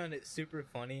and I found it super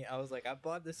funny. I was like, I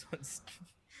bought this on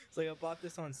it's like I bought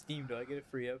this on Steam. Do I get a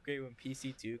free upgrade when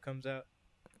PC2 comes out?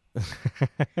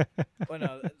 Well,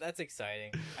 no, that's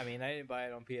exciting. I mean, I didn't buy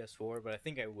it on PS4, but I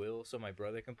think I will, so my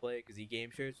brother can play it because he game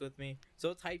shares with me. So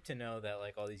it's hyped to know that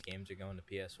like all these games are going to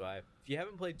PS5. If you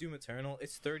haven't played Doom Eternal,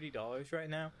 it's $30 right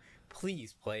now.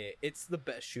 Please play it. It's the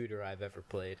best shooter I've ever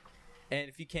played. And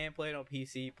if you can't play it on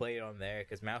PC, play it on there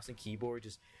because mouse and keyboard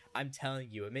I'm telling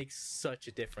you, it makes such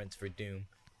a difference for Doom.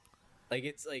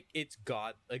 It's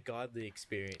a godly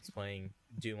experience playing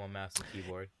Doom on mouse and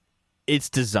keyboard. It's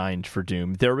designed for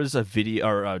Doom. There was a video,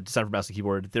 or designed for mouse and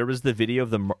keyboard. There was the video of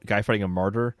the guy fighting a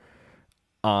martyr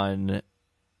on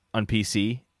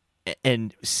PC,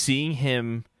 and seeing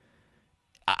him,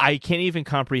 I can't even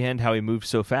comprehend how he moved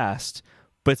so fast.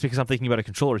 But it's because I'm thinking about a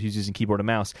controller. He's using keyboard and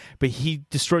mouse, but he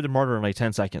destroyed the martyr in like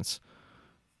 10 seconds.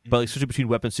 But like switching between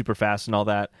weapons super fast and all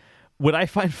that. What I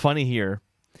find funny here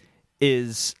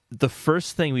is the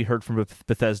first thing we heard from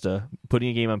Bethesda putting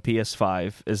a game on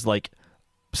PS5 is like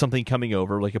something coming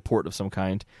over, like a port of some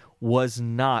kind, was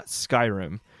not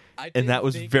Skyrim. And that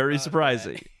was very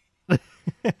surprising.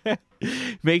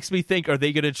 Makes me think, are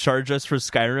they going to charge us for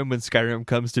Skyrim when Skyrim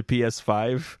comes to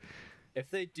PS5? If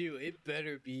they do, it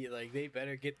better be like they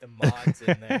better get the mods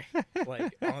in there,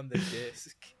 like on the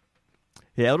disc.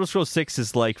 Yeah, Elder Scrolls 6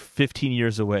 is like 15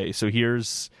 years away, so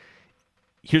here's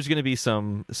going to be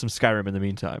some Skyrim in the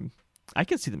meantime. I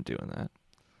can see them doing that.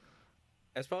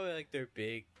 That's probably like their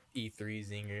big E3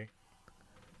 zinger.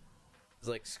 It's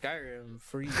like Skyrim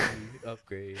free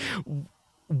upgrade.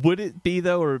 Would it be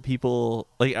though, or people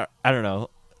like I don't know,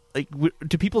 like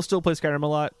do people still play Skyrim a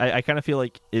lot? I kind of feel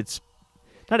like it's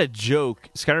not a joke.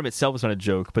 Skyrim itself is not a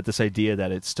joke, but this idea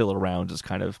that it's still around has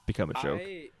kind of become a joke.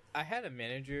 I had a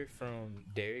manager from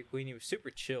Dairy Queen. He was super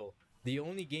chill. The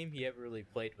only game he ever really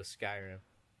played was Skyrim,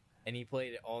 and he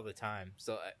played it all the time.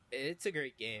 So it's a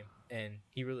great game, and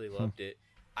he really loved it.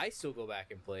 I still go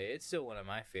back and play it. It's still one of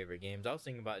my favorite games. I was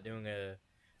thinking about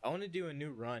I want to do a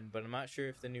new run, but I'm not sure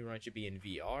if the new run should be in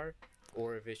VR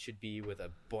or if it should be with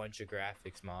a bunch of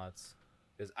graphics mods.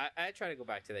 Because I try to go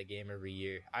back to that game every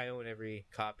year. I own every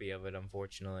copy of it,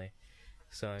 unfortunately.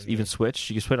 So I mean, even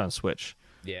Switch, you can play it on Switch.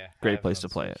 Yeah, great place to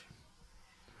play Switch.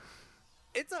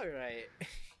 it. It's all right.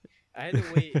 I had to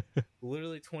wait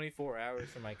literally 24 hours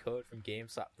for my code from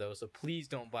GameStop though. So please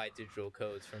don't buy digital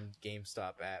codes from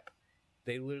GameStop app.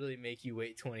 They literally make you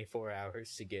wait 24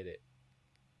 hours to get it.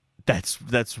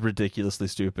 That's ridiculously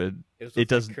stupid. It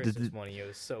doesn't Christmas money. I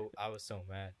was so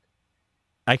mad.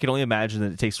 I can only imagine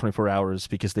that it takes 24 hours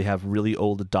because they have really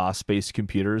old DOS-based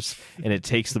computers, and it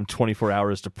takes them 24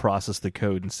 hours to process the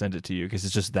code and send it to you because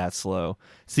it's just that slow.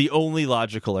 It's the only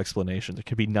logical explanation. There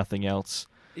could be nothing else.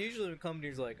 Usually when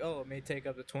companies are like, oh, it may take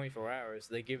up to 24 hours,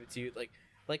 they give it to you, like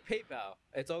PayPal.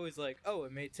 It's always like, oh,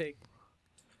 it may take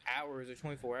hours or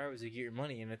 24 hours to get your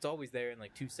money, and it's always there in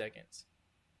like 2 seconds.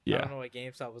 Yeah. I don't know why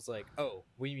GameStop was like, oh,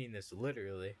 we mean this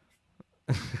literally.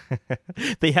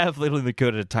 They have literally the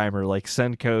code at a timer, like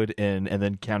send code in and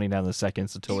then counting down the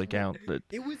seconds until they count. But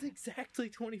it was exactly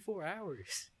 24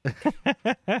 hours.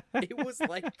 It was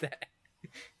like that.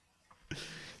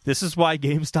 This is why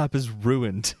GameStop is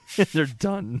ruined. They're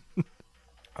done.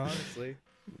 Honestly.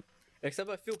 Except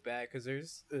I feel bad because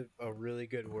there's a really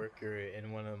good worker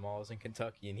in one of the malls in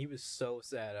Kentucky, and he was so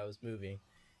sad I was moving.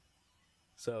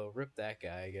 So rip that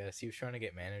guy, I guess. He was trying to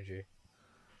get manager.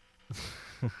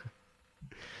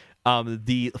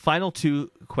 The final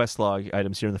two quest log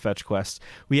items here in the fetch quest.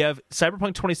 We have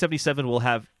Cyberpunk 2077 will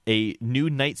have a new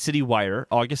Night City Wire,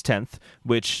 August 10th,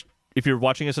 which, if you're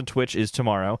watching us on Twitch, is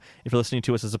tomorrow. If you're listening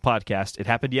to us as a podcast, it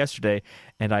happened yesterday,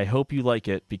 and I hope you like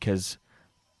it because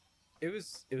It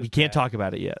was we can't bad. talk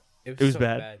about it yet. It was so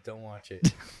bad. Don't watch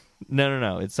it.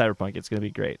 No. It's Cyberpunk. It's going to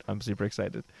be great. I'm super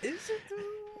excited. Is it though?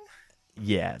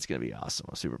 Yeah, it's going to be awesome.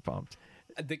 I'm super pumped.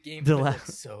 The game The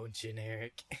looks so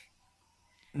generic.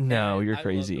 No, And you're I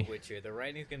crazy. love The Witcher. The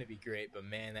writing's going to be great, but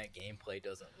man, that gameplay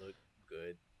doesn't look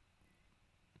good.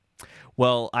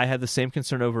 Well, I had the same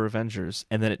concern over Avengers,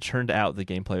 and then it turned out the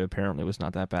gameplay apparently was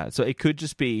not that bad. So it could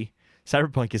just be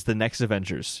Cyberpunk is the next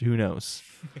Avengers. Who knows?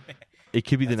 It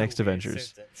could be the That's next a weird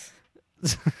Avengers. sentence.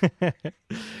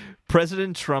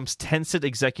 President Trump's Tencent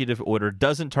executive order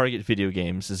doesn't target video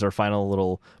games is our final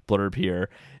little blurb here.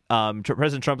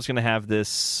 President Trump is going to have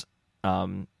this.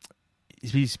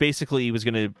 He's basically was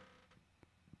going to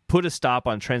put a stop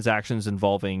on transactions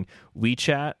involving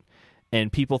WeChat,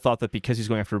 and people thought that because he's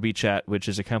going after WeChat, which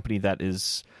is a company that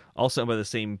is also owned by the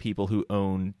same people who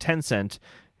own Tencent,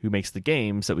 who makes the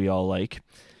games that we all like,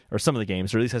 or some of the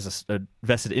games, or at least has a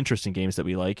vested interest in games that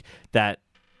we like, that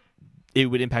it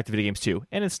would impact the video games too.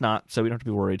 And it's not, so we don't have to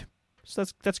be worried. So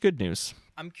that's good news.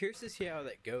 I'm curious to see how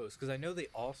that goes, because I know they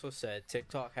also said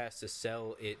TikTok has to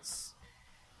sell its...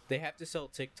 They have to sell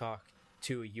TikTok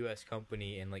to a U.S.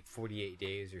 company in like 48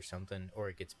 days or something, or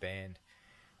it gets banned.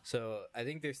 So I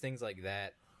think there's things like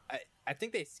that. I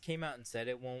think they came out and said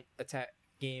it won't attack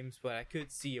games, but I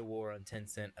could see a war on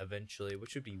Tencent eventually,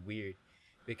 which would be weird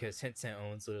because Tencent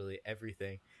owns literally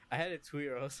everything. I had a tweet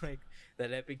where I was like,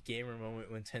 that epic gamer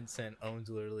moment when Tencent owns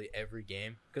literally every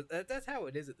game. Because that's how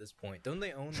it is at this point. Don't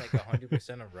they own like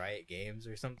 100% of Riot Games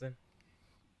or something?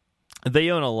 They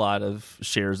own a lot of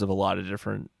shares of a lot of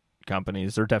different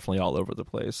companies. They're definitely all over the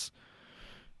place.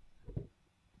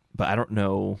 But I don't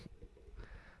know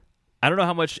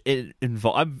how much it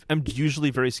involves. I'm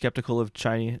usually very skeptical of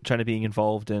China being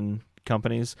involved in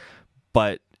companies,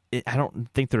 but I don't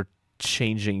think they're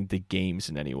changing the games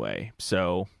in any way.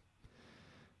 So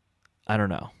I don't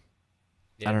know.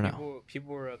 Yeah, I don't know.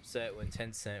 People were upset when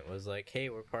Tencent was like, "Hey,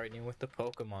 we're partnering with the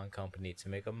Pokemon company to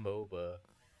make a MOBA,"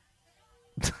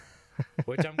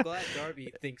 which I'm glad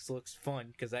Darby thinks looks fun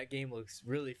because that game looks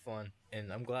really fun,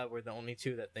 and I'm glad we're the only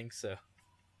two that think so.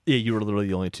 Yeah, you were literally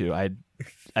the only two. I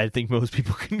think most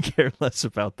people can care less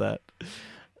about that.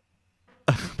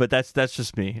 But that's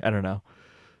just me. I don't know.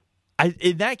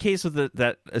 In that case with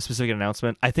that specific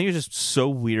announcement, I think it was just so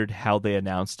weird how they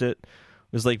announced it.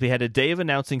 It was like they had a day of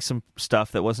announcing some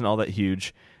stuff that wasn't all that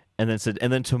huge, and then said,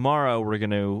 and then tomorrow we're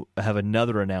going to have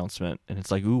another announcement, and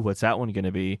it's like, ooh, what's that one going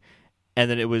to be? And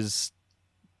then it was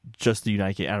just the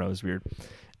United Kingdom. I don't know, it was weird.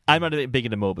 I'm not big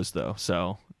into MOBAs though,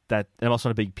 so that, and I'm also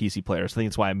not a big PC player, so I think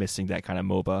that's why I'm missing that kind of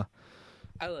MOBA.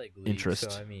 I like League,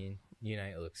 interest. so I mean,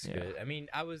 Unite looks Yeah. good. I mean,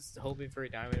 I was hoping for a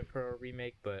Diamond and Pearl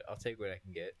remake, but I'll take what I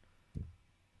can get.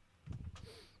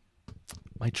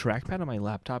 My trackpad on my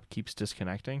laptop keeps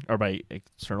disconnecting, or my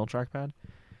external trackpad.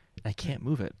 I can't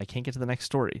move it. I can't get to the next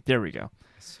story. There we go.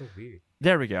 It's so weird.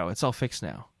 There we go. It's all fixed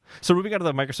now. So moving on to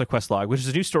the Microsoft Quest log, which is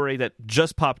a new story that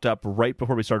just popped up right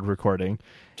before we started recording.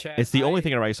 Chad, It's the only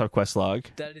thing in our Microsoft Quest log.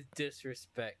 That is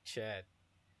disrespect, Chad.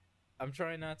 I'm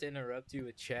trying not to interrupt you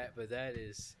with chat, but that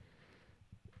is...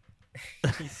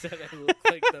 He said I look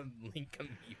like the Link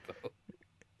amiibo.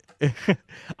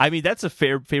 I mean, that's a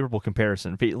favorable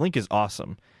comparison. Link is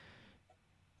awesome.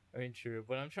 I mean, true,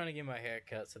 but I'm trying to get my hair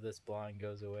cut so this blonde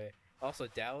goes away. Also,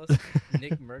 Dallas,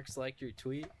 Nick Merckx liked your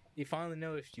tweet. He finally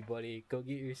noticed you, buddy. Go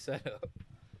get your setup.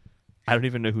 I don't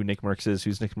even know who Nick Merckx is.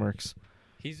 Who's Nick Merckx?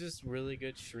 He's this really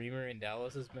good streamer, and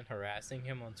Dallas has been harassing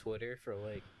him on Twitter for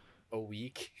like a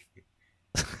week,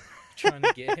 trying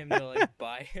to get him to like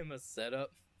buy him a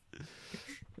setup.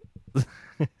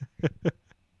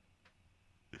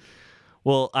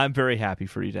 Well, I'm very happy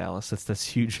for you, Dallas. That's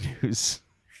huge news.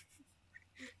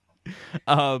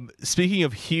 Speaking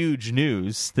of huge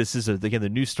news, this is again the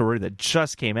news story that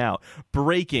just came out,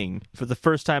 breaking for the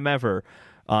first time ever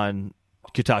on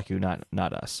Kotaku,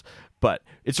 not us. But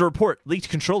it's a report. Leaked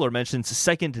controller mentions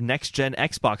second next-gen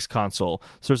Xbox console.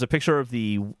 So there's a picture of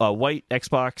the white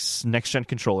Xbox next-gen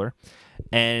controller.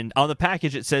 And on the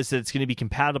package, it says that it's going to be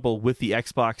compatible with the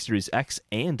Xbox Series X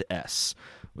and S,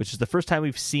 which is the first time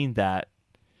we've seen that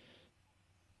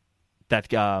it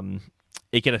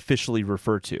get officially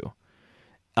referred to.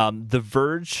 The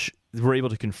Verge were able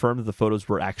to confirm that the photos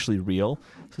were actually real.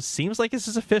 So it seems like this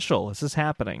is official. This is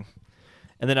happening.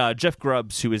 And then Jeff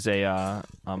Grubbs, who is a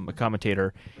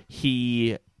commentator,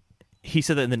 he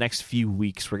said that in the next few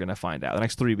weeks we're going to find out. The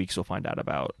next 3 weeks we'll find out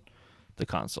about the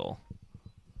console.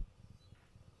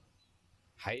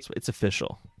 Hype. So it's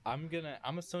official. I'm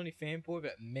a Sony fanboy,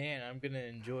 but man, I'm gonna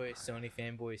enjoy Sony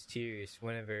fanboys' tears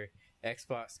whenever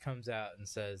Xbox comes out and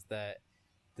says that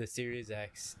the Series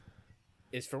X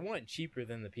is, for one, cheaper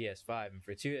than the PS5, and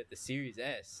for two, that the Series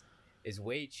S is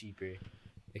way cheaper.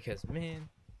 Because man,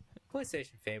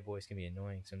 PlayStation fanboys can be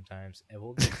annoying sometimes, and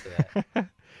we'll get to that.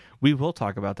 We will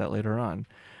talk about that later on.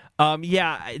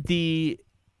 Yeah,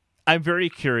 I'm very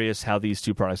curious how these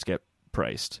two products get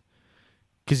priced.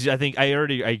 Because I think I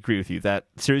agree with you that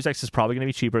Series X is probably going to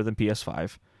be cheaper than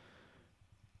PS5,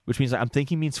 which means I'm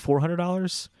thinking means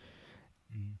 $400.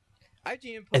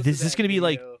 IGN And is this going to be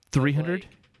like $300?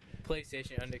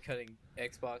 PlayStation undercutting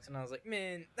Xbox, and I was like,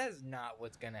 man, that's not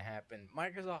what's going to happen.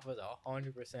 Microsoft was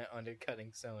 100%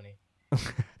 undercutting Sony.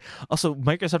 Also,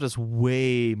 Microsoft has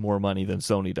way more money than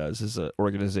Sony does as an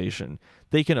organization.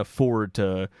 They can afford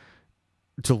to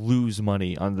lose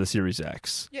money on the Series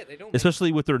X. Yeah, they don't.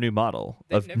 Especially with their new model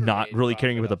of never not made really profit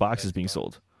caring about the off of boxes being Xbox.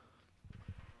 sold.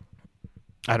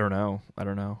 I don't know.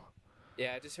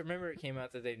 Yeah, I just remember it came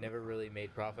out that they've never really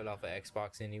made profit off of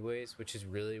Xbox anyways, which is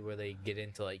really where they get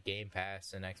into like Game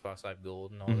Pass and Xbox Live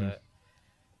Gold and all Mhm. that.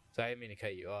 So I didn't mean to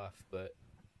cut you off, but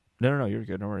No, you're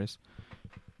good. No worries.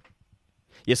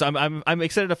 Yes, I'm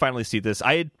excited to finally see this.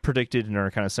 I had predicted in our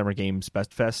kind of Summer Games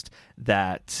Best Fest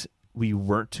that we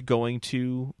weren't going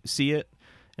to see it,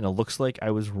 and it looks like I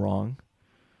was wrong.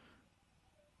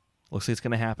 Looks like it's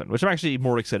going to happen, which I'm actually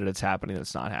more excited it's happening than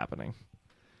it's not happening.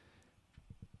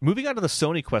 Moving on to the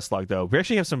Sony Quest log, though, we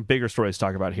actually have some bigger stories to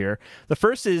talk about here. The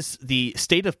first is the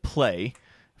state of play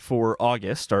for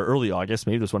August, or early August.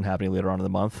 Maybe there's one happening later on in the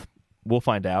month. We'll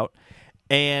find out.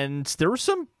 And there were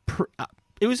some...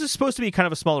 It was just supposed to be kind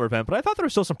of a smaller event, but I thought there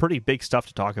was still some pretty big stuff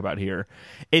to talk about here.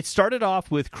 It started off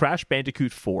with Crash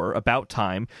Bandicoot 4, About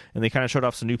Time, and they kind of showed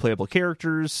off some new playable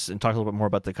characters and talked a little bit more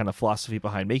about the kind of philosophy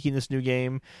behind making this new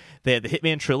game. They had the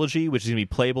Hitman Trilogy, which is going to be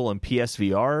playable in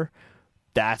PSVR.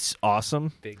 That's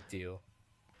awesome. big deal.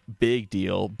 Big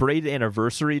deal. Braid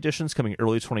Anniversary Edition's coming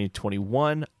early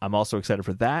 2021. I'm also excited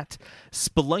for that.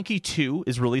 Spelunky 2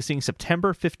 is releasing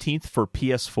September 15th for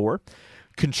PS4.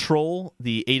 Control,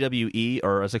 the AWE,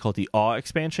 or as I call it, the AWE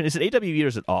expansion. Is it AWE or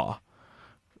is it AWE?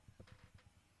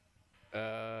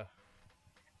 I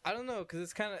don't know, because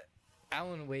it's kind of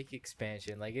Alan Wake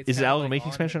expansion. Like it's Is it kinda, Alan like, Wake on the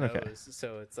expansion? Okay. nose,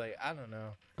 so it's like I don't know.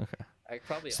 Okay. Like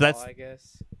probably So that's- all, I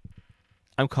guess.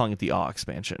 I'm calling it the AWE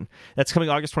expansion. That's coming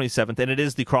August 27th, and it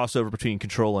is the crossover between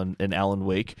Control and Alan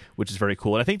Wake, which is very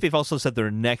cool. And I think they've also said their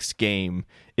next game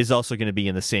is also going to be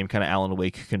in the same kind of Alan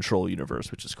Wake Control universe,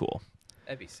 which is cool.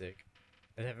 That'd be sick.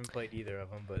 I haven't played either of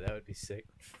them, but that would be sick.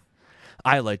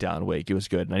 I liked Alan Wake. It was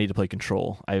good, and I need to play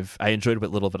Control. I enjoyed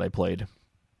what little that I played.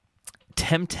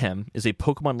 Temtem is a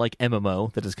Pokemon-like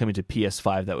MMO that is coming to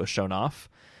PS5 that was shown off.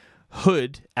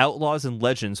 Hood, Outlaws and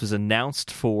Legends was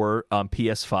announced for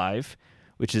PS5,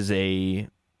 which is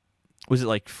was it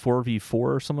like 4v4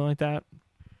 or something like that?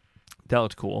 That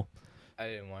looked cool. I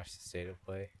didn't watch the state of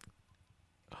play.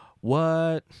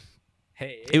 What?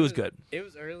 Hey, It was good. It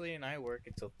was early, and I work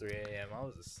until 3 a.m. I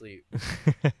was asleep.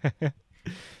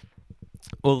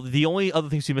 Well, the only other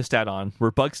things you missed out on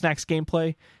were Bugsnax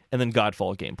gameplay and then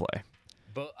Godfall gameplay.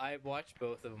 But I watched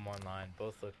both of them online.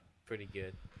 Both look pretty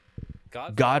good.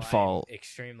 Godfall- I'm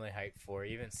extremely hyped for,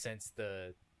 even since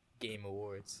the Game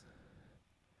Awards.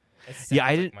 It Yeah, I sounds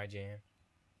like didn't- my jam.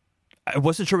 I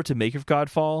wasn't sure what to make of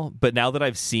Godfall, but now that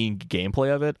I've seen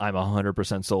gameplay of it, I'm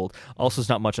 100% sold. Also, it's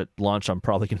not much at launch I'm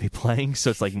probably going to be playing, so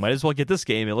it's like, might as well get this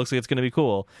game. It looks like it's going to be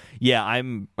cool. Yeah,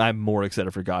 I'm more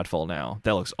excited for Godfall now.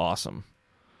 That looks awesome.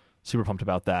 Super pumped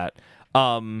about that.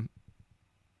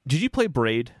 Did you play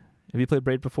Braid? Have you played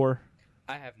Braid before?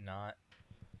 I have not.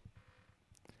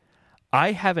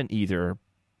 I haven't either,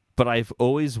 but I've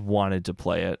always wanted to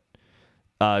play it.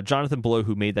 Jonathan Blow,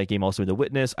 who made that game, also made The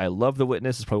Witness. I love The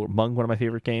Witness. It's probably among one of my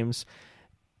favorite games.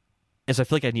 And so I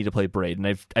feel like I need to play Braid. And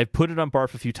I've put it on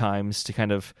Barf a few times to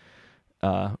kind of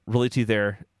relate to you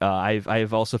there.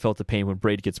 I've also felt the pain when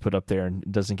Braid gets put up there and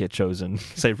doesn't get chosen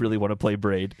because I really want to play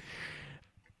Braid.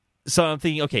 So I'm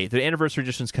thinking, okay, the anniversary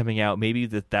edition's coming out. Maybe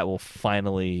that will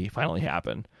finally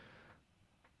happen.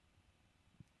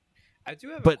 I do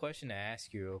have a But- question to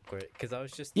ask you real quick, because I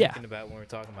was just Yeah. thinking about when we were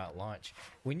talking about launch.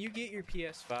 When you get your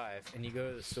PS5 and you go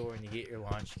to the store and you get your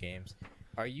launch games,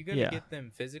 are you going to Yeah. get them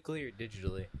physically or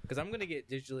digitally? Because I'm going to get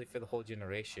digitally for the whole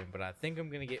generation, but I think I'm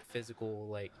going to get physical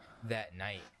like that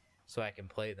night so I can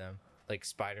play them, like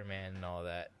Spider-Man and all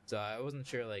that. So I wasn't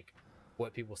sure like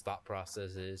what people's thought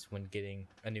process is when getting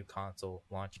a new console,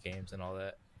 launch games, and all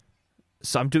that.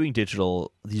 So I'm doing the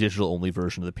digital only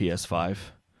version of the PS5.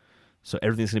 So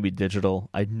everything's going to be digital.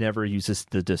 I never use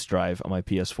the disc drive on my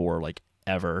PS4 like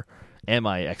ever. and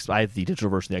I have the digital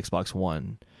version of the Xbox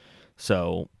One,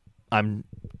 so I'm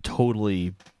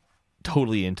totally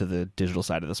into the digital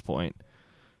side at this point.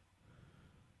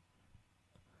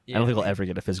 Yeah, I don't think I'll ever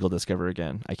get a physical disc ever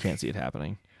again. I can't see it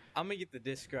happening. I'm gonna get the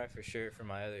disc drive for sure for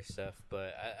my other stuff,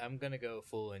 but I'm gonna go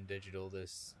full in digital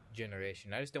this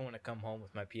generation. I just don't want to come home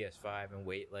with my PS5 and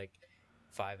wait like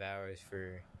 5 hours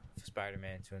for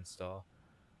Spider-Man to install.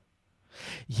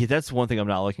 Yeah, that's one thing I'm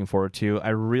not looking forward to. I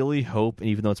really hope, and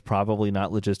even though it's probably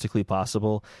not logistically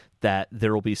possible, that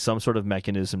there will be some sort of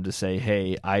mechanism to say,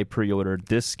 hey, I pre-ordered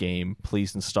this game,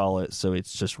 please install it so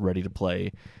it's just ready to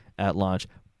play at launch.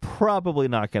 Probably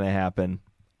not going to happen.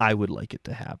 I would like it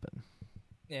to happen.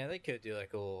 Yeah, they could do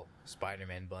like a little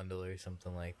Spider-Man bundle or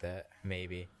something like that,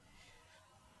 maybe.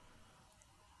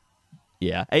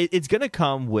 Yeah, it's going to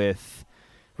come with...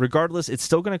 Regardless, it's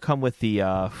still going to come with the,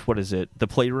 the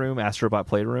Playroom, Astrobot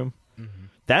Playroom. Mm-hmm.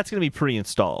 That's going to be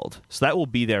pre-installed. So that will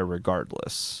be there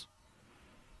regardless.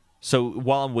 So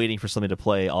while I'm waiting for something to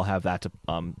play, I'll have that to,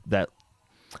 that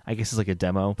I guess is like a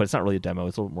demo, but it's not really a demo.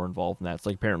 It's a little more involved than that. It's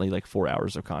like apparently like 4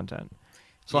 hours of content.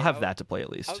 So I'll have that to play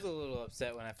at least. I was a little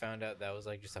upset when I found out that was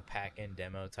like just a pack-in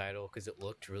demo title because it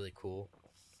looked really cool.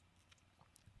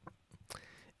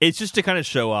 It's just to kind of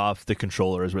show off the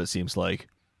controller is what it seems like.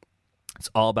 It's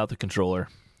all about the controller.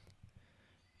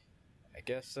 I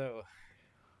guess so.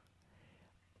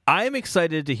 I'm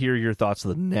excited to hear your thoughts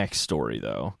on the next story,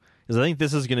 though, because I think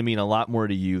this is going to mean a lot more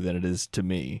to you than it is to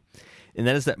me. And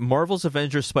that is that Marvel's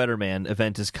Avengers Spider-Man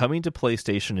event is coming to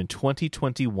PlayStation in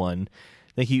 2021.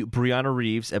 Thank you, Brianna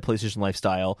Reeves at PlayStation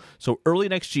Lifestyle. So early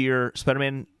next year,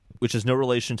 Spider-Man, which is no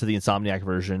relation to the Insomniac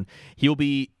version, he will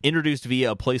be introduced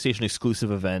via a PlayStation exclusive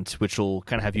event, which will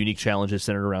kind of have unique challenges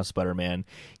centered around Spider-Man.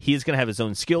 He is going to have his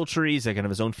own skill trees, he's going to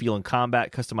have his own feel in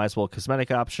combat, customizable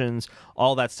cosmetic options,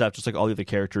 all that stuff, just like all the other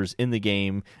characters in the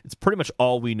game. It's pretty much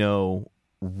all we know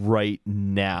right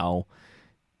now.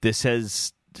 This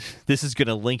is going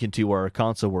to link into our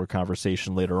console war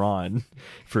conversation later on,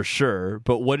 for sure.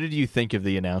 But what did you think of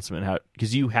the announcement?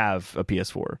 Because you have a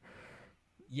PS4.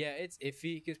 Yeah, it's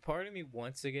iffy because part of me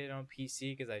wants to get it on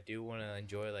PC because I do want to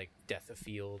enjoy like Depth of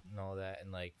Field and all that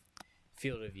and like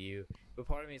Field of View. But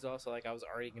part of me is also like I was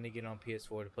already going to get on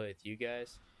PS4 to play with you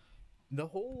guys. The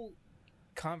whole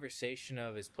conversation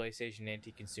of is PlayStation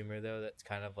anti-consumer though that's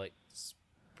kind of like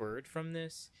spurred from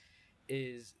this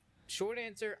is short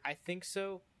answer, I think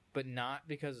so, but not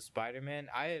because of Spider-Man.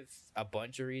 I have a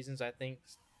bunch of reasons I think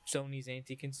Sony's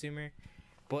anti-consumer.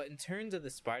 But in terms of the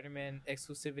Spider-Man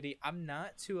exclusivity, I'm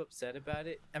not too upset about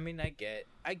it. I mean, I get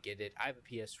it. I have a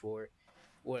PS4,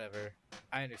 whatever.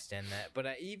 I understand that. But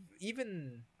I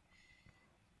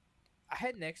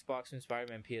had an Xbox when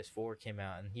Spider-Man PS4 came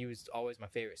out, and he was always my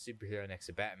favorite superhero next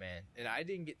to Batman. And I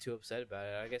didn't get too upset about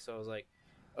it. I guess I was like,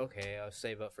 okay, I'll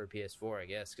save up for a PS4, I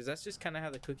guess. Because that's just kind of how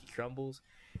the cookie crumbles.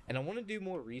 And I want to do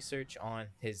more research on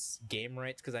his game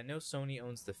rights, because I know Sony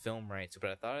owns the film rights, but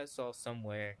I thought I saw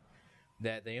somewhere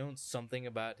that they own something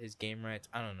about his game rights.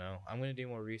 I don't know. I'm going to do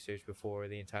more research before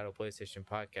the Entitled PlayStation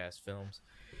podcast films.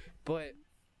 But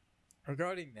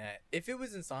regarding that, if it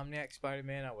was Insomniac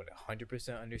Spider-Man, I would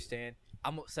 100% understand.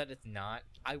 I'm upset it's not.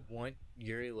 I want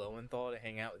Yuri Lowenthal to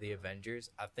hang out with the Avengers.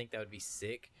 I think that would be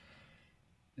sick.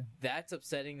 That's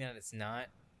upsetting that it's not.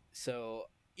 So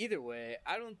either way,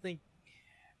 I'm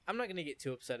not going to get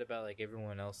too upset about like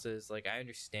everyone else is. Like I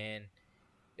understand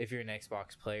if you're an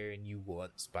Xbox player and you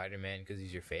want Spider-Man because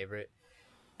he's your favorite.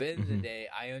 But at the end of the day,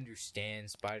 I understand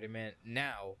Spider-Man.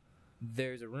 Now,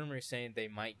 there's a rumor saying they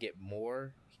might get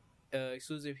more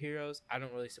exclusive heroes. I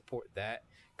don't really support that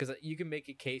because you can make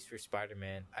a case for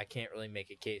Spider-Man. I can't really make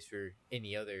a case for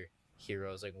any other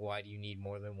heroes. Like, why do you need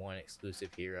more than one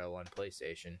exclusive hero on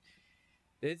PlayStation?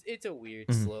 It's a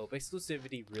weird slope.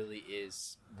 Exclusivity really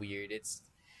is weird. It's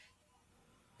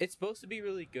supposed to be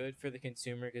really good for the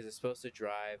consumer because it's supposed to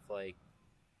drive like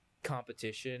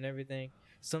competition and everything.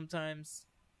 Sometimes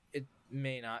it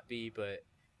may not be, but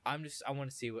I want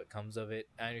to see what comes of it.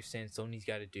 I understand Sony's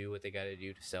got to do what they got to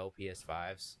do to sell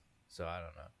PS5s, so I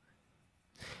don't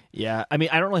know. Yeah, I mean,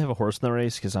 I don't really have a horse in the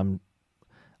race because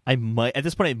I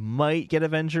might get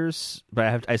Avengers,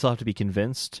 but I still have to be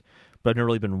convinced. But I've never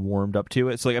really been warmed up to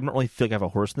it, so like I don't really feel like I have a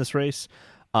horse in this race.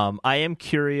 I am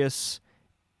curious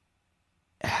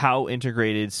how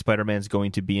integrated Spider-Man's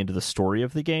going to be into the story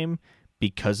of the game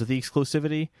because of the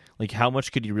exclusivity. Like, how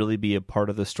much could he really be a part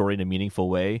of the story in a meaningful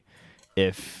way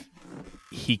if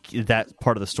that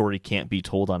part of the story can't be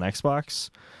told on Xbox?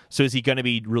 So is he going to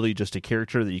be really just a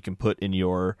character that you can put in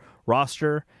your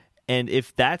roster? And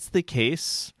if that's the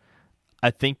case,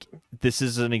 I think this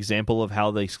is an example of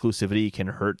how the exclusivity can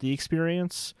hurt the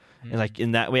experience. And like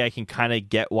in that way, I can kind of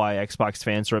get why Xbox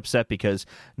fans are upset, because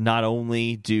not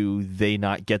only do they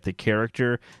not get the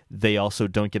character, they also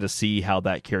don't get to see how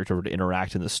that character would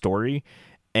interact in the story.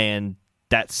 And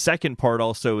that second part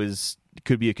also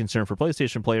could be a concern for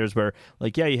PlayStation players, where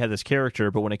like, yeah, you have this character,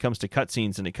 but when it comes to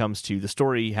cutscenes and it comes to the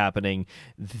story happening,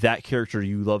 that character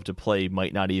you love to play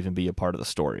might not even be a part of the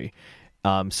story.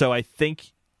 So I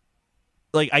think,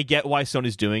 like, I get why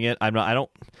Sony's doing it. I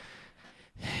don't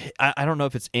know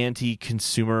if it's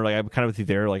anti-consumer. Like, I'm kind of with you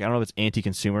there. Like, I don't know if it's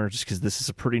anti-consumer just because this is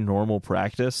a pretty normal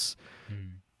practice.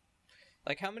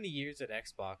 Like, how many years did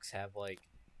Xbox have like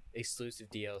exclusive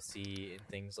DLC and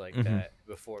things like that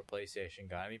before PlayStation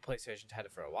got? I mean, PlayStation's had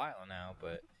it for a while now,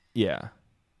 but yeah.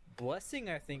 Blessing,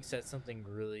 I think, said something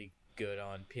really good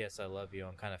on PS I Love You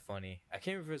and kind of funny. I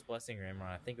can't remember if it was Blessing or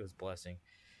Imran. I think it was Blessing.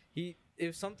 It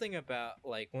was something about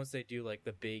like once they do like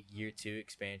the big year 2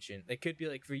 expansion, it could be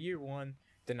like for year 1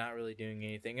 they're not really doing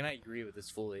anything, and I agree with this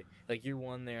fully. Like year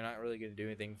 1 they're not really going to do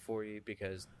anything for you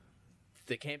because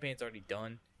the campaign's already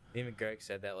done. Even Greg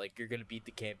said that like you're going to beat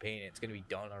the campaign, it's going to be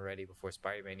done already before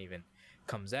Spider-Man even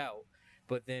comes out.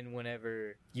 But then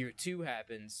whenever year 2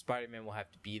 happens, Spider-Man will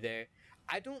have to be there.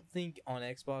 I don't think on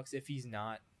Xbox, if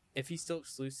he's still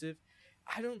exclusive,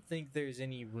 I don't think there's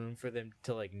any room for them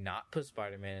to like not put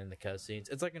Spider-Man in the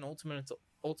cutscenes. It's like an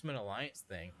Ultimate Alliance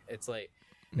thing. It's like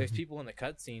there's people in the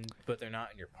cutscenes, but they're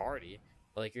not in your party.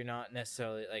 Like you're not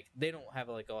necessarily like they don't have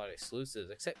like a lot of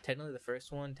exclusives, except technically the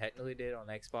first one technically did on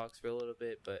Xbox for a little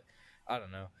bit, but I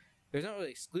don't know. There's not really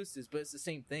exclusives, but it's the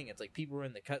same thing. It's like people are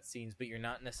in the cutscenes, but you're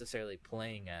not necessarily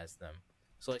playing as them.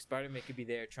 So like Spider-Man could be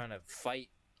there trying to fight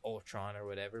Ultron or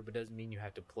whatever, but doesn't mean you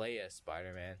have to play as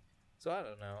Spider-Man. So I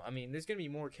don't know. I mean, there's going to be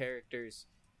more characters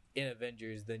in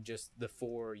Avengers than just the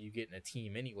 4 you get in a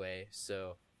team anyway.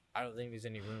 So I don't think there's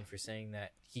any room for saying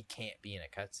that he can't be in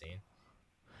a cutscene.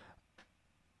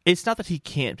 It's not that he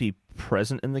can't be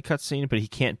present in the cutscene, but he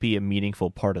can't be a meaningful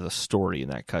part of the story in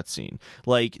that cutscene.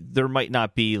 Like, there might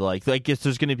not be, like I guess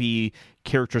there's going to be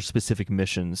character-specific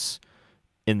missions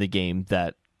in the game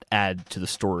that add to the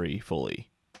story fully.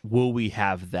 Will we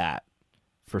have that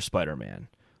for Spider-Man?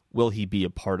 Will he be a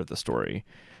part of the story?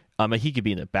 He could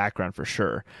be in the background for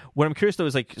sure. What I'm curious though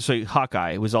is like, so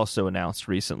Hawkeye was also announced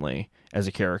recently as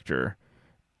a character.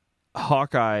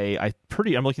 Hawkeye,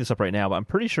 I'm looking this up right now, but I'm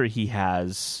pretty sure he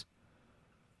has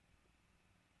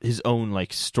his own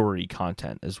like story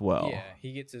content as well. Yeah,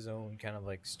 he gets his own kind of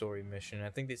like story mission. I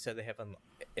think they said they have an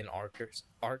arc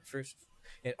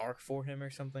for him or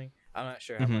something. I'm not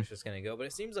sure how much it's gonna go, but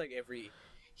it seems like every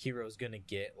hero's gonna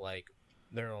get like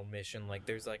their own mission. Like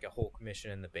there's like a Hulk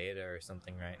mission in the beta or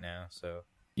something right now. So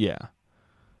yeah,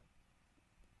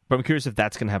 but I'm curious if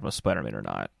that's going to happen with Spider-Man or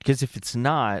not. Because if it's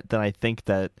not, then I think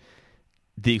that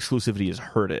the exclusivity has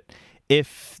hurt it.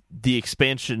 If the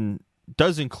expansion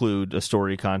does include a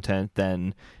story content,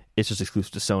 then it's just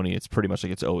exclusive to Sony. It's pretty much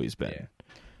like it's always been.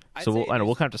 Yeah. So we'll kind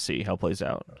of have to see how it plays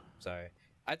out. Sorry,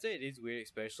 I'd say it is weird,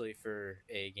 especially for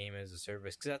a game as a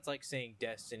service, because that's like saying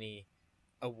Destiny.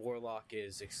 A Warlock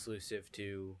is exclusive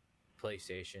to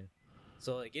PlayStation.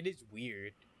 So, like, it is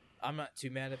weird. I'm not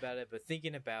too mad about it, but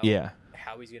thinking about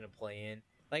how he's going to play in,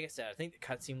 like I said, I think the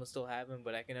cutscene will still have him,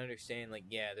 but I can understand, like,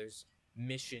 yeah, there's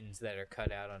missions that are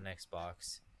cut out on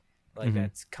Xbox. Like,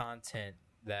 that's content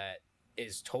that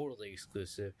is totally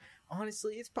exclusive.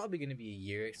 Honestly, it's probably going to be a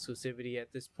year exclusivity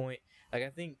at this point. Like, I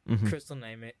think Crystal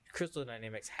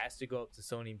Dynamics has to go up to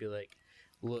Sony and be like,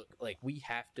 look, like, we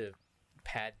have to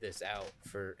pad this out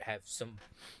have some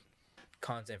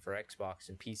content for Xbox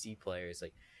and PC players.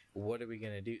 Like, what are we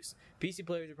gonna do? PC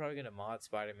players are probably gonna mod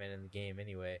Spider-Man in the game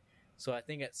anyway, so I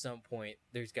think at some point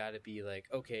there's got to be like,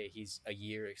 okay, he's a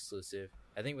year exclusive.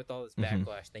 I think with all this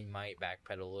backlash, they might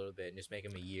backpedal a little bit and just make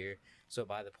him a year, so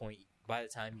by the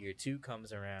time year 2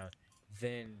 comes around,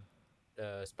 then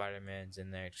Spider-Man's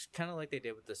in there, just kind of like they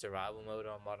did with the survival mode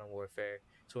on Modern Warfare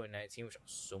 2019, which I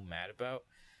was so mad about.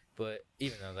 But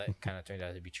even though that kind of turned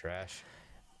out to be trash.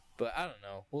 But I don't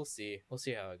know. We'll see. We'll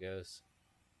see how it goes.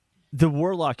 The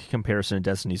Warlock comparison in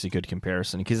Destiny is a good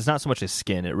comparison because it's not so much a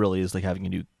skin. It really is like having a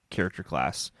new character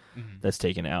class that's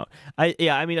taken out.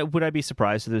 I mean, would I be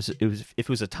surprised if it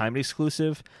was a timed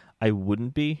exclusive? I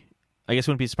wouldn't be. I guess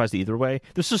I wouldn't be surprised either way.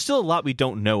 There's still a lot we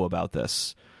don't know about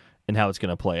this and how it's going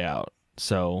to play out.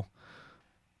 So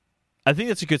I think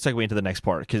that's a good segue into the next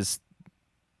part because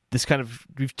this kind of,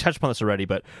 we've touched upon this already,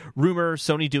 but rumor,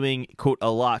 Sony doing, quote,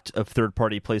 a lot of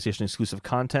third-party PlayStation exclusive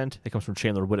content. That comes from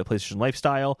Chandler Wood at PlayStation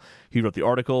Lifestyle. He wrote the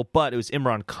article, but it was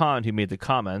Imran Khan who made the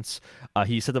comments.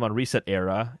 He said them on Reset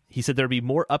Era. He said there'd be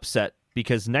more upset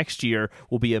because next year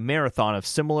will be a marathon of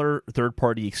similar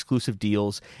third-party exclusive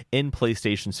deals in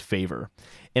PlayStation's favor.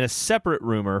 In a separate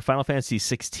rumor, Final Fantasy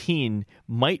XVI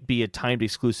might be a timed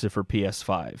exclusive for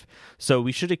PS5. So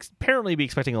we should apparently be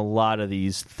expecting a lot of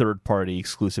these third-party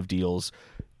exclusive deals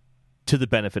to the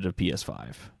benefit of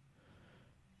PS5.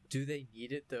 Do they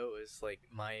need it, though, is like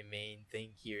my main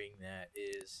thing hearing that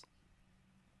is,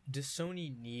 does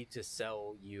Sony need to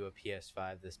sell you a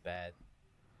PS5 this bad?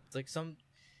 It's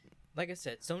like I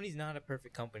said, Sony's not a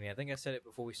perfect company. I think I said it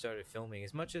before we started filming.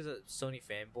 As much as a Sony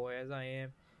fanboy as I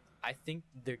am, I think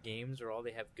their games are all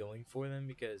they have going for them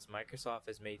because Microsoft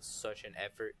has made such an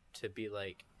effort to be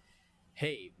like,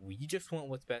 hey, we just want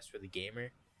what's best for the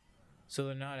gamer. So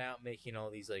they're not out making all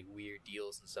these like weird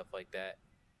deals and stuff like that.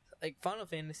 Like Final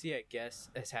Fantasy, I guess,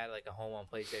 has had like a home on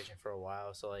PlayStation for a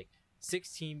while. So like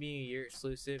 16 being a year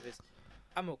exclusive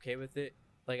I'm okay with it.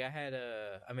 Like I had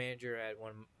a manager at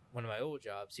one of my old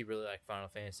jobs. He really liked Final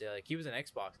Fantasy. Like he was an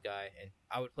Xbox guy, and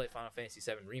I would play Final Fantasy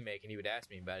VII Remake, and he would ask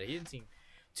me about it. He didn't seem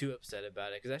too upset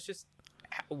about it because that's just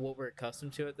what we're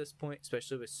accustomed to at this point,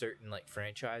 especially with certain like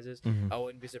franchises. I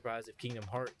wouldn't be surprised if Kingdom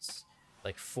Hearts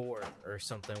like 4 or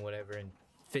something, whatever, in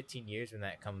 15 years when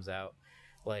that comes out,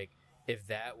 like if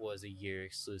that was a year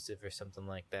exclusive or something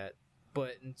like that.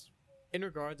 But in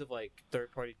regards of like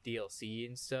third-party DLC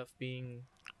and stuff being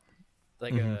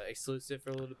like exclusive for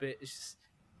a little bit,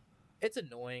 it's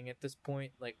annoying at this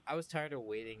point. Like I was tired of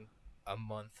waiting a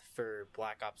month for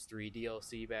Black Ops 3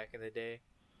 DLC back in the day,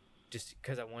 just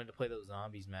because I wanted to play those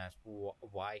zombies maps.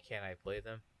 Why can't I play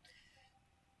them?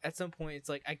 At some point, it's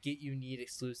like I get you need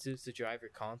exclusives to drive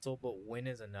your console, but when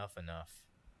is enough?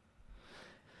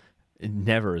 It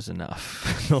never is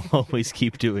enough. They'll always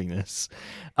keep doing this.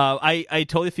 I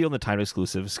totally feel in the timed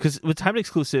exclusives, because with timed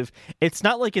exclusive, it's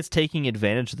not like it's taking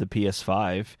advantage of the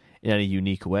PS5 in any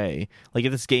unique way. Like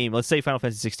if this game, let's say Final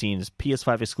Fantasy 16 is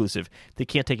PS5 exclusive, they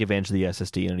can't take advantage of the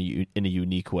SSD in a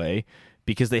unique way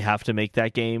because they have to make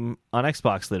that game on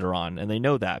Xbox later on, and they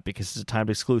know that because it's a timed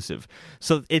exclusive.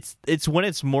 So it's when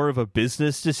it's more of a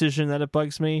business decision that it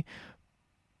bugs me.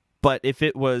 But if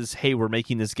it was, hey, we're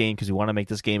making this game because we want to make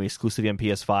this game exclusively on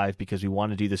PS5 because we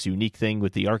want to do this unique thing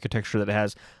with the architecture that it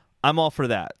has, I'm all for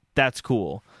that. That's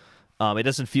cool. It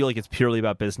doesn't feel like it's purely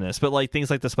about business. But like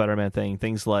things like the Spider-Man thing,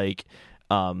 things like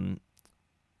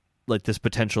this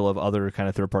potential of other kind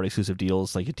of third-party exclusive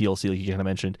deals, like a DLC, like you kind of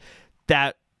mentioned,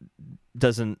 that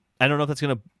doesn't. I don't know if that's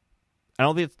gonna. I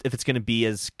don't think if it's gonna be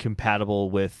as compatible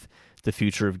with the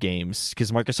future of games,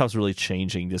 because Microsoft's really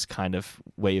changing this kind of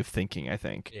way of thinking, I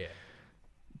think. Yeah.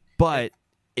 But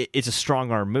it's a strong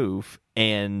arm move,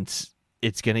 and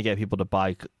it's going to get people to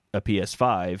buy a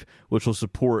PS5, which will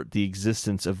support the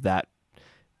existence of that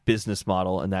business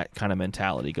model and that kind of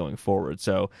mentality going forward.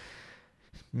 So,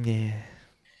 yeah.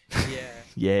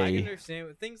 Yay. I can understand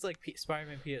with things like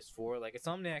Spider-Man PS4. Like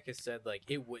Insomniac has said, like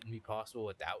it wouldn't be possible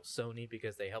without Sony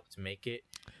because they helped make it.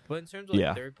 But in terms of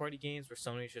like third-party games where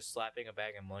Sony's just slapping a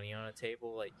bag of money on a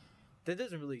table, like that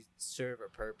doesn't really serve a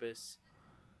purpose.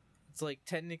 It's like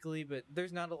technically, but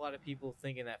there's not a lot of people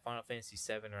thinking that Final Fantasy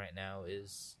VII right now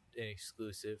is an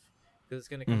exclusive because it's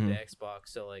going to come to Xbox.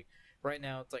 So like right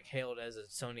now, it's like hailed as a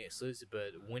Sony exclusive,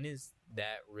 but when is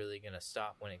that really going to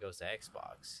stop when it goes to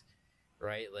Xbox?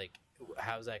 Right? Like,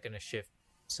 how's that going to shift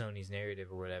Sony's narrative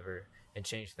or whatever and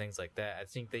change things like that? I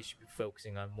think they should be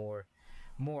focusing on more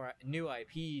new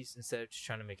IPs instead of just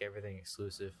trying to make everything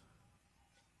exclusive.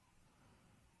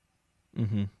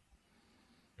 In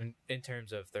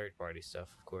terms of third-party stuff,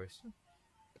 of course.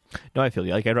 No, I feel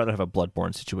you. Like, I'd rather have a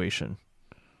Bloodborne situation.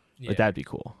 Like, that'd be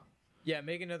cool. Yeah,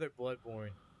 make another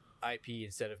Bloodborne IP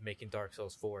instead of making Dark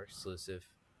Souls 4 exclusive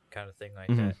kind of thing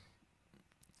like that.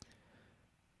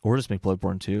 Or just make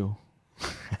Bloodborne 2.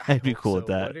 I'd be cool with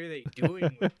that. What are they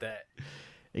doing with that?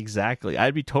 Exactly.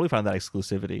 I'd be totally fine with that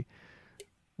exclusivity.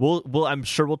 I'm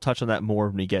sure we'll touch on that more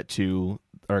when we get to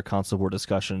our console war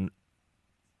discussion.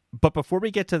 But before we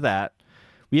get to that,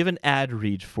 we have an ad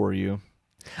read for you.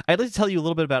 I'd like to tell you a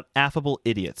little bit about Affable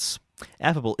Idiots.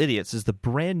 Affable Idiots is the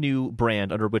brand new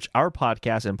brand under which our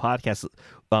podcast and podcast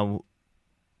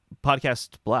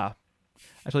blah.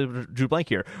 I totally drew blank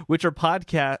here. Which our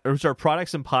products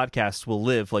and podcasts will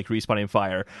live like Respawning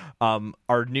Fire.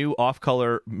 Our new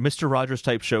off-color Mr. Rogers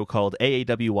type show called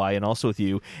AAWY and Also With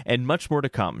You, and much more to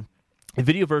come.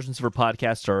 Video versions of our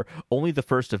podcasts are only the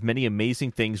first of many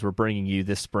amazing things we're bringing you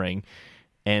this spring,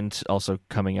 and also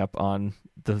coming up on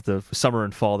the summer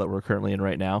and fall that we're currently in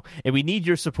right now, and we need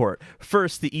your support.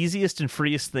 First, the easiest and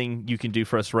freest thing you can do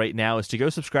for us right now is to go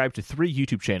subscribe to 3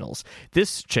 YouTube channels.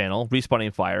 This channel,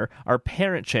 Respawning Fire, our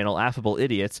parent channel, Affable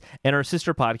Idiots, and our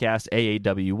sister podcast,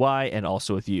 AAWY, and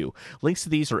Also With You. Links to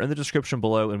these are in the description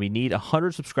below, and we need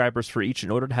 100 subscribers for each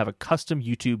in order to have a custom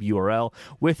YouTube URL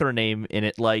with our name in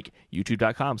it, like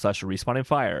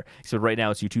youtube.com/respawningfire. So right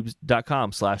now it's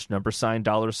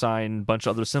youtube.com/$, bunch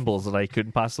of other symbols that I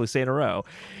couldn't possibly say in a row.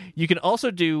 You can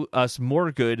also do us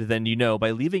more good than you know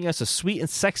by leaving us a sweet and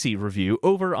sexy review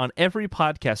over on every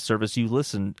podcast service you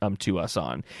listen to us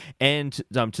on. And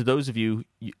to those of you,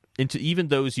 and to even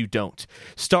those you don't.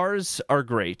 Stars are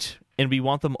great, and we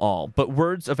want them all, but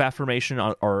words of affirmation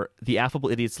are the Affable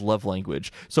Idiots' love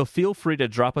language, so feel free to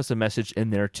drop us a message in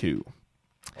there too.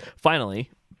 Finally,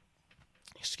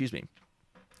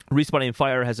 Respawning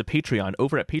Fire has a Patreon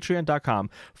over at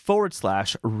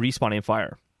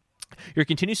patreon.com/respawningfire. Your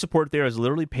continued support there has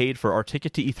literally paid for our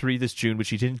ticket to E3 this June,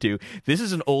 which you didn't do. This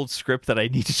is an old script that I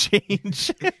need to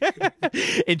change.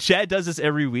 And Chad does this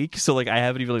every week, so I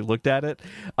haven't even looked at it.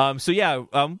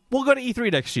 We'll go to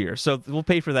E3 next year, so we'll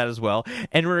pay for that as well.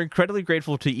 And we're incredibly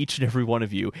grateful to each and every one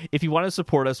of you. If you want to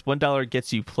support us, $1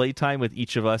 gets you playtime with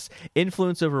each of us,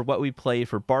 influence over what we play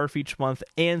for Barf each month,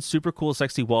 and super cool,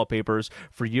 sexy wallpapers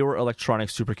for your electronic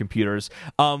supercomputers.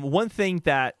 One thing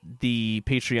that the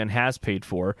Patreon has paid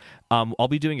for, I'll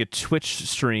be doing a Twitch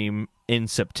stream in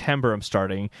September. I'm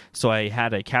starting, so I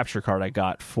had a capture card I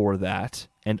got for that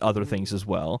and other things as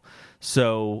well.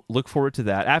 So look forward to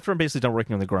that. After I'm basically done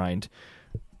working on the grind,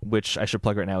 which I should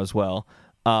plug right now as well,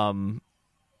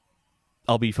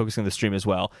 I'll be focusing on the stream as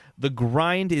well. The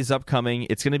grind is upcoming.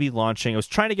 It's going to be launching. I was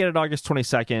trying to get it August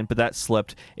 22nd, but that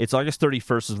slipped. It's August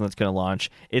 31st is when it's going to launch.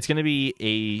 It's going to be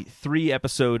a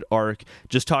 3-episode arc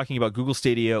just talking about Google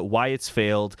Stadia, why it's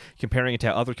failed, comparing it to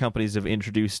how other companies have been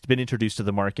introduced to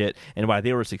the market, and why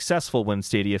they were successful when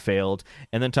Stadia failed,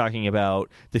 and then talking about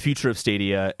the future of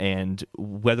Stadia and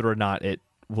whether or not it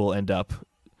will end up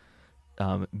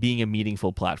being a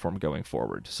meaningful platform going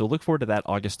forward. So look forward to that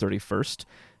August 31st.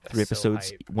 3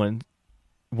 episodes, one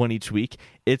each week.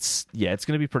 It's going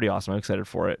to be pretty awesome. I'm excited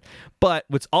for it. But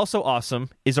what's also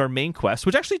awesome is our main quest,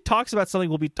 which actually talks about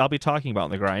something I'll be talking about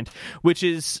in the grind, which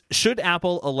is, should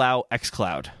Apple allow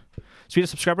xCloud? So we had a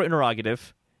subscriber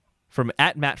interrogative from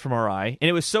 @Matt from RI, and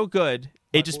it was so good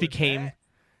it just became Matt.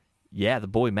 Yeah, the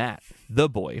boy Matt.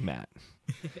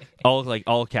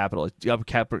 all capital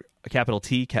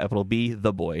T, capital B,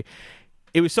 the boy.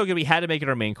 It was so good we had to make it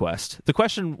our main quest. The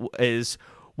question is,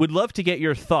 would love to get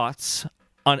your thoughts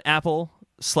on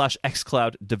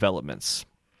Apple/xCloud developments.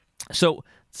 So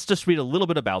let's just read a little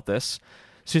bit about this.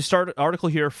 So we start an article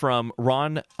here from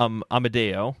Ron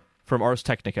Amadeo from Ars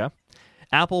Technica.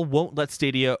 Apple won't let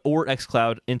Stadia or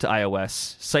xCloud into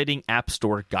iOS, citing App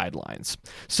Store guidelines.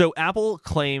 So Apple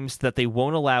claims that they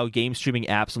won't allow game streaming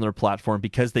apps on their platform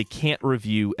because they can't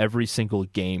review every single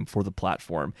game for the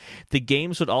platform. The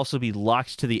games would also be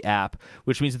locked to the app,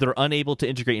 which means that they're unable to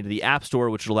integrate into the App Store,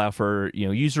 which would allow for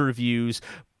user reviews,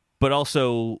 but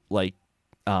also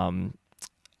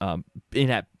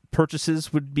in-app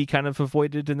purchases would be kind of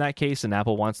avoided in that case, and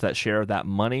Apple wants that share of that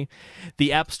money.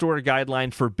 The App Store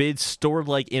guideline forbids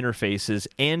store-like interfaces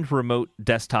and remote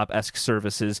desktop-esque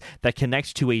services that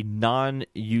connect to a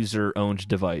non-user-owned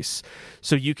device.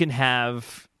 So you can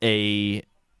have a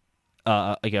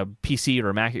PC or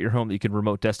a Mac at your home that you can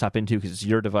remote desktop into because it's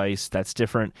your device. That's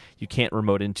different. You can't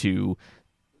remote into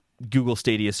Google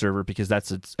Stadia server because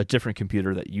that's a different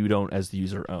computer that you don't, as the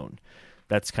user, own.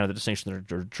 That's kind of the distinction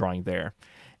they're drawing there.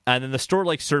 And then the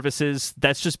store-like services,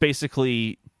 that's just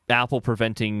basically Apple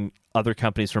preventing other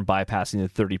companies from bypassing the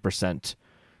 30%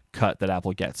 cut that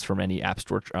Apple gets from any App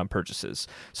Store purchases.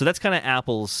 So that's kind of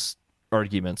Apple's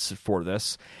arguments for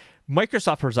this.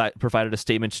 Microsoft provided a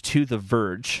statement to The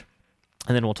Verge,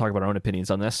 and then we'll talk about our own opinions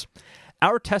on this.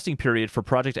 Our testing period for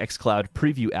Project xCloud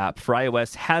preview app for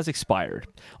iOS has expired.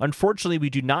 Unfortunately,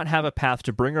 we do not have a path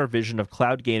to bring our vision of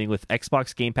cloud gaming with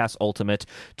Xbox Game Pass Ultimate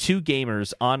to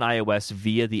gamers on iOS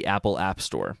via the Apple App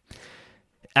Store.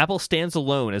 Apple stands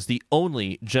alone as the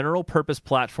only general-purpose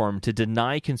platform to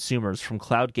deny consumers from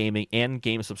cloud gaming and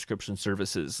game subscription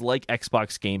services like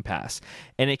Xbox Game Pass,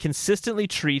 and it consistently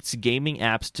treats gaming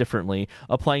apps differently,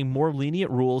 applying more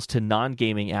lenient rules to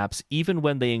non-gaming apps even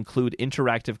when they include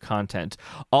interactive content.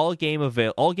 All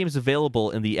games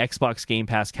available in the Xbox Game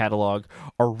Pass catalog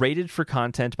are rated for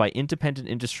content by independent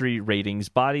industry ratings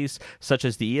bodies such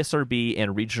as the ESRB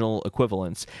and regional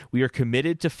equivalents. We are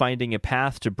committed to finding a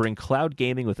path to bring cloud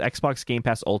gaming gaming with Xbox Game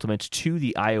Pass Ultimate to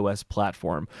the iOS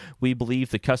platform. We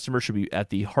believe the customer should be at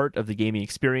the heart of the gaming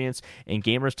experience, and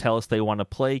gamers tell us they want to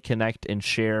play, connect, and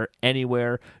share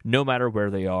anywhere, no matter where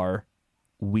they are.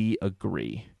 We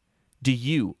agree. Do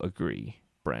you agree,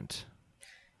 Brent?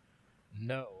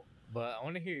 No, but I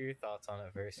want to hear your thoughts on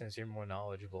it first, since you're more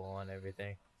knowledgeable on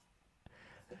everything.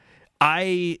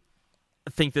 I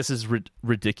think this is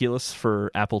ridiculous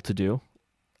for Apple to do.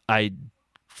 I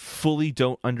fully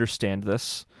don't understand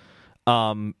this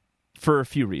for a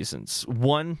few reasons.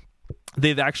 One,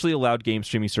 they've actually allowed game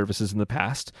streaming services in the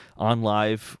past.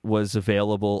 OnLive was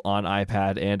available on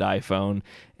iPad and iPhone,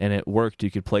 and it worked.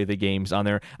 You could play the games on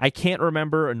there. I can't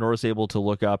remember, nor was able to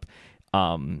look up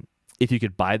if you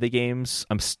could buy the games.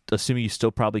 I'm assuming you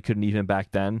still probably couldn't even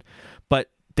back then. But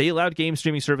they allowed game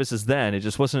streaming services then. It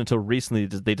just wasn't until recently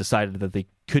that they decided that they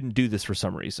couldn't do this for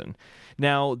some reason.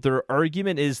 Now, their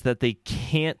argument is that they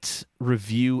can't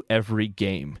review every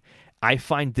game. I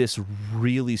find this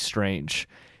really strange.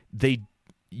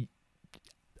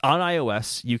 On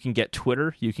iOS, you can get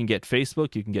Twitter, you can get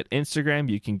Facebook, you can get Instagram,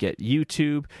 you can get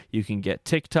YouTube, you can get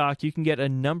TikTok, you can get a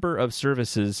number of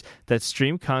services that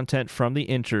stream content from the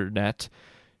internet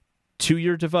to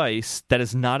your device that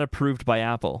is not approved by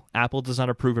Apple. Apple does not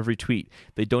approve every tweet.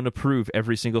 They don't approve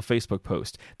every single Facebook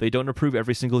post. They don't approve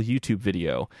every single YouTube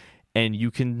video. And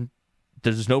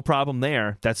there's no problem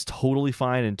there. That's totally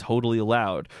fine and totally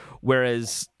allowed.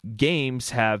 Whereas games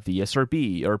have the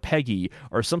ESRB or PEGI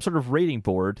or some sort of rating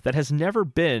board that has never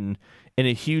been in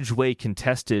a huge way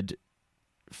contested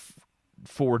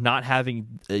for not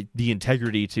having the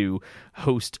integrity to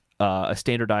host a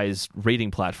standardized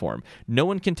rating platform. No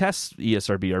one contests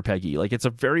ESRB or PEGI. Like, it's a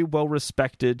very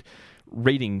well-respected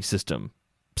rating system.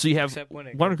 So you have Except when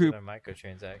it one comes group... to their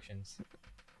microtransactions.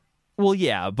 Well,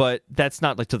 yeah, but that's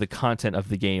not like to the content of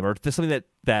the game, or to something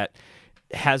that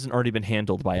hasn't already been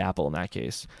handled by Apple in that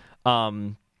case.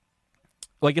 Well,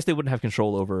 I guess they wouldn't have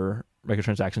control over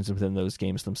microtransactions within those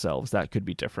games themselves. That could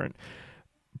be different.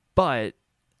 But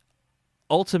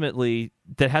ultimately,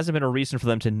 that hasn't been a reason for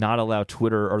them to not allow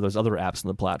Twitter or those other apps on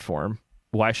the platform.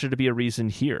 Why should it be a reason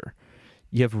here?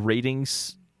 You have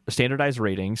ratings, standardized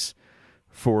ratings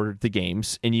for the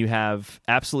games, and you have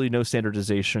absolutely no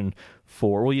standardization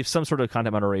you have some sort of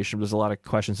content moderation. There's a lot of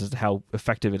questions as to how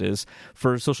effective it is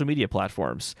for social media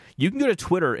platforms. You can go to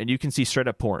Twitter and you can see straight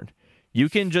up porn. You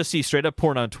can just see straight up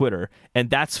porn on Twitter, and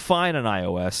that's fine on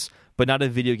iOS, but not a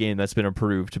video game that's been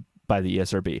approved by the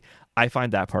ESRB. I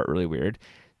find that part really weird.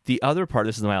 The other part,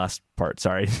 this is my last part,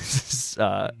 sorry.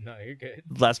 No, you're good.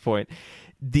 Last point.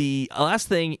 The last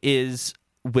thing is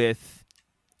with,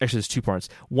 actually there's two parts.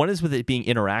 One is with it being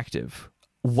interactive.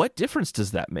 What difference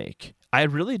does that make? I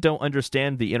really don't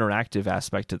understand the interactive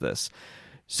aspect of this.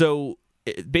 So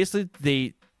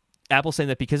basically, Apple's saying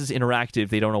that because it's interactive,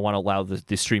 they don't want to allow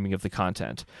the streaming of the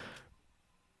content.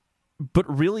 But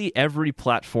really, every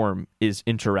platform is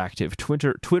interactive.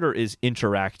 Twitter is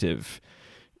interactive.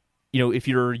 If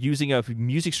you're using a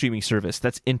music streaming service,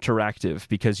 that's interactive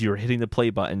because you're hitting the play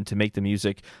button to make the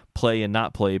music play and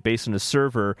not play based on a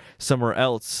server somewhere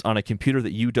else on a computer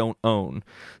that you don't own.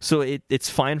 So it's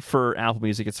fine for Apple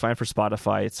Music, it's fine for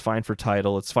Spotify, it's fine for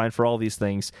Tidal, it's fine for all these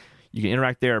things. You can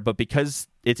interact there, but because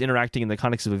it's interacting in the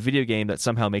context of a video game, that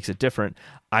somehow makes it different.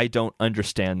 I don't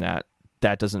understand that.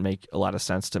 That doesn't make a lot of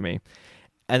sense to me.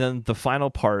 And then the final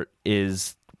part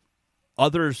is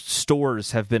other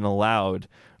stores have been allowed,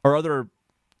 or other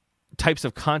types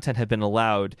of content have been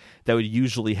allowed that would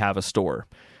usually have a store.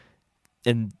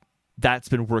 And that's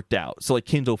been worked out. So like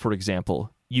Kindle, for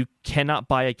example, you cannot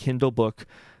buy a Kindle book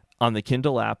on the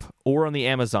Kindle app or on the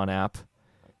Amazon app,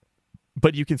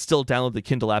 but you can still download the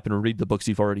Kindle app and read the books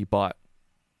you've already bought.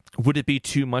 Would it be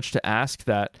too much to ask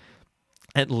that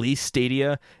at least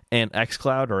Stadia and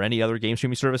xCloud or any other game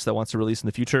streaming service that wants to release in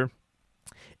the future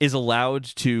is allowed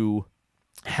to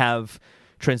have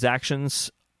transactions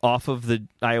off of the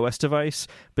iOS device,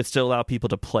 but still allow people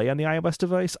to play on the iOS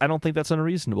device? I don't think that's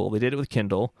unreasonable. They did it with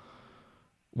Kindle.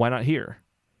 Why not here?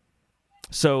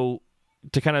 So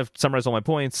to kind of summarize all my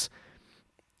points,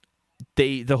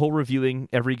 the whole reviewing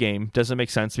every game doesn't make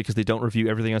sense because they don't review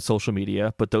everything on social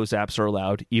media, but those apps are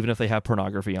allowed, even if they have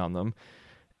pornography on them.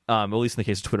 At least in the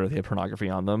case of Twitter, they have pornography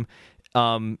on them.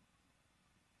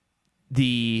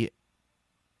 The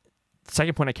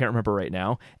second point I can't remember right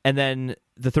now. And then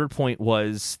the third point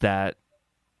was that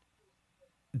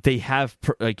they have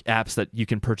apps that you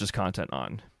can purchase content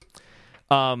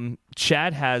on.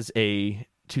 Chad has a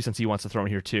 2 cents he wants to throw in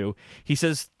here too. He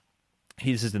says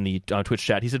This is in the Twitch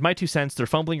chat. He said, "My 2 cents, they're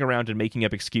fumbling around and making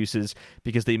up excuses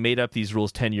because they made up these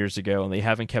rules 10 years ago and they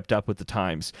haven't kept up with the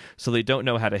times, so they don't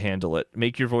know how to handle it.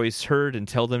 Make your voice heard and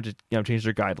tell them to change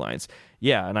their guidelines."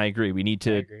 Yeah, and I agree. We need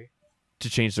to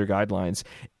change their guidelines.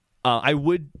 I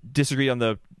would disagree on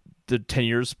the 10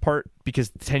 years part,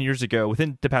 because 10 years ago,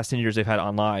 within the past 10 years, they've had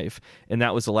on live, and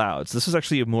that was allowed. So this is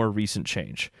actually a more recent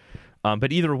change.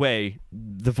 But either way,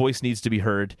 the voice needs to be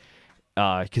heard,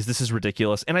 because this is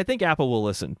ridiculous. And I think Apple will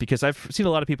listen, because I've seen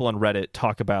a lot of people on Reddit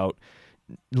talk about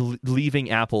leaving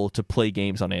Apple to play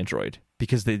games on Android,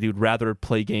 because they would rather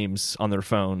play games on their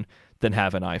phone than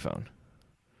have an iPhone.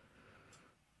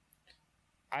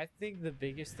 I think the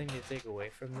biggest thing to take away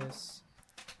from this,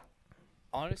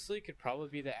 honestly, could probably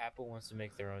be that Apple wants to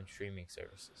make their own streaming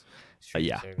services.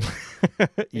 Yeah.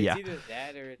 It's Yeah. either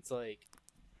that, or it's like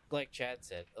Chad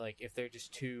said, like if they're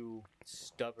just too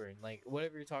stubborn, like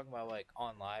whatever you're talking about, like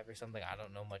on live or something. I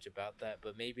don't know much about that,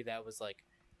 but maybe that was like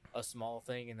a small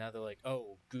thing, and now they're like,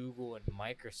 oh, Google and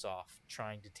Microsoft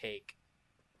trying to take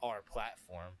our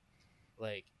platform,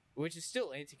 like, which is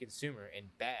still anti-consumer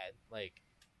and bad. Like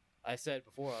I said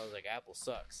before, I was like, Apple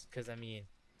sucks, because I mean,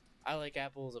 I like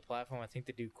Apple as a platform. I think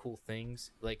they do cool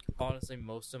things. Like, honestly,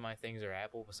 most of my things are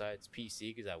Apple besides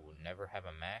PC, because I will never have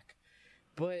a Mac.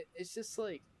 But it's just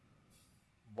like,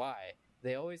 why?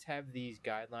 They always have these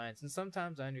guidelines, and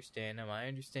sometimes I understand them. I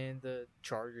understand the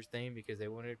chargers thing, because they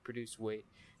want to produce weight.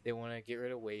 They want to get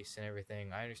rid of waste and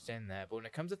everything. I understand that. But when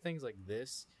it comes to things like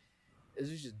this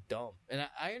is just dumb. And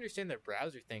I understand their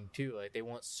browser thing too. Like, they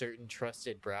want certain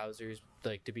trusted browsers,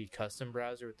 like, to be custom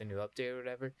browser with the new update or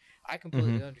whatever. I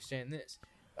completely understand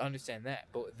that.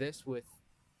 But this, with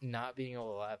not being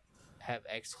able to have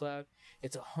xCloud,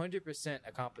 it's 100%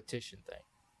 a competition thing,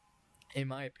 in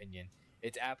my opinion.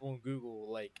 It's Apple and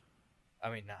Google,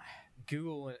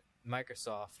 Google and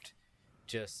Microsoft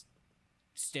just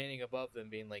standing above them,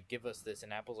 being like, give us this,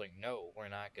 and Apple's like, no, we're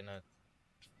not gonna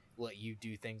let you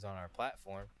do things on our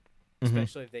platform.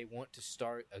 Especially if they want to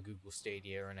start a Google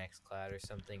Stadia or an xCloud or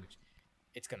something, which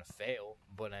it's gonna fail.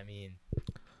 But I mean,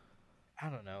 I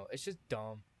don't know, it's just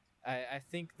dumb. I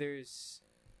think there's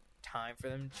time for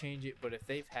them to change it, but if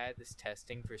they've had this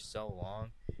testing for so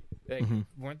long, like,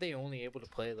 weren't they only able to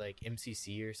play like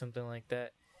MCC or something like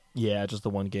that? Yeah, just the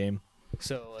one game.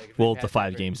 So like, the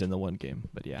 5 games in the one game,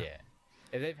 but yeah.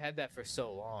 If they've had that for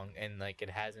so long and like it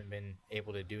hasn't been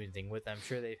able to do anything with it, I'm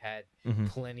sure they've had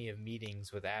plenty of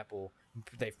meetings with Apple.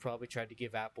 They've probably tried to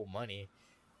give Apple money,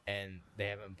 and they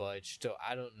haven't budged. So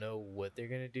I don't know what they're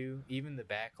gonna do. Even the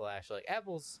backlash, like,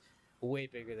 Apple's way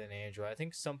bigger than Android. I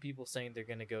think some people saying they're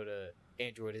gonna go to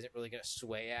Android isn't really gonna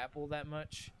sway Apple that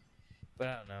much. But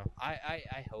I don't know.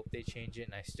 I hope they change it,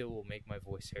 and I still will make my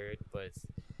voice heard. But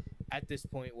at this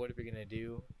point, what are we gonna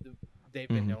do? They've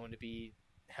been known to be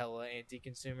hella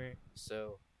anti-consumer,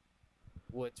 so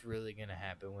what's really gonna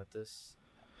happen with this?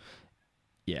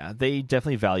 Yeah, they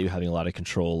definitely value having a lot of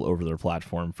control over their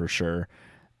platform, for sure.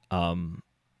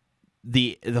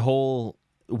 The whole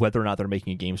whether or not they're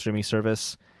making a game streaming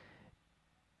service,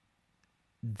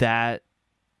 that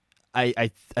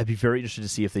I'd be very interested to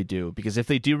see if they do, because if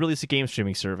they do release a game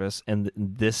streaming service and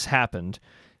this happened,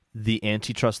 the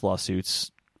antitrust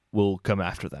lawsuits will come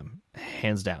after them,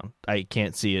 hands down. I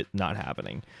can't see it not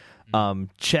happening.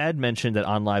 Chad mentioned that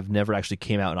OnLive never actually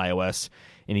came out in iOS,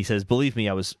 and he says, believe me,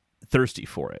 I was thirsty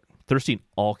for it. Thirsty in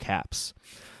all caps.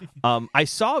 I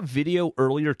saw a video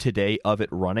earlier today of it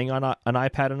running on an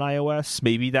iPad and iOS.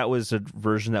 Maybe that was a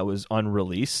version that was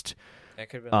unreleased. That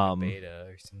could have been like a beta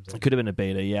or something. It could have been a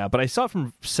beta, yeah. But I saw it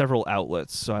from several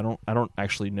outlets, so I don't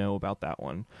actually know about that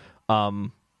one.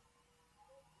 And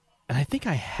I think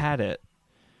I had it.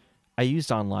 I used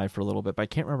OnLive for a little bit, but I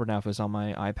can't remember now if it was on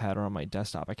my iPad or on my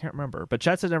desktop. I can't remember. But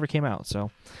Chad said it never came out, so...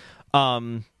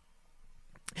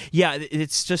 yeah,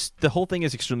 it's just... The whole thing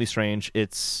is extremely strange.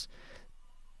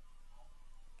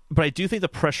 But I do think the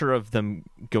pressure of them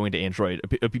going to Android,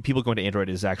 people going to Android,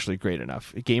 is actually great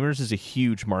enough. Gamers is a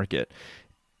huge market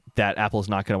that Apple's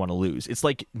not going to want to lose. It's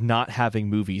like not having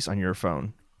movies on your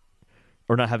phone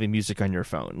or not having music on your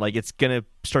phone. Like, it's going to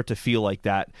start to feel like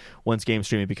that once game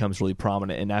streaming becomes really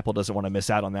prominent, and Apple doesn't want to miss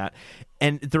out on that.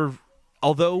 And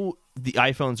although the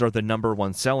iPhones are the number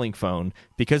one selling phone,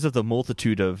 because of the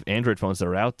multitude of Android phones that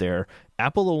are out there,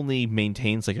 Apple only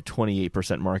maintains like a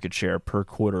 28% market share per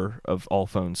quarter of all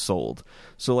phones sold.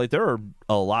 So like, there are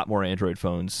a lot more Android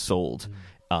phones sold.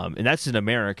 And that's in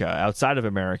America. Outside of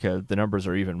America, the numbers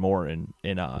are even more in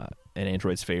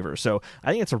Android's favor. So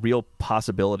I think it's a real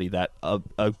possibility that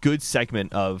a good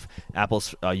segment of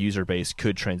Apple's user base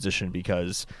could transition,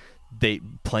 because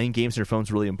playing games on your phone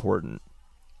is really important.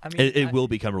 I mean, it will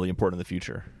become really important in the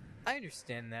future. I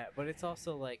understand that, but it's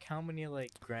also like how many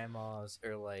like grandmas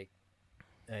or like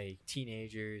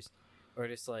teenagers or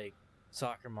just like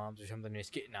soccer moms or something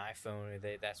just get an iPhone,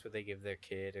 or that's what they give their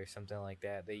kid or something like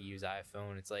that. They use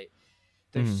iPhone. It's like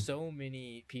there's Mhm. so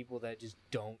many people that just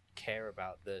don't care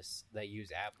about this that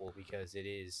use Apple because it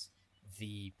is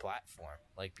the platform.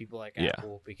 Like people like Yeah.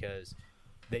 Apple because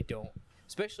they don't.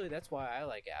 Especially that's why I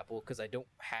like Apple, because I don't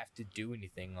have to do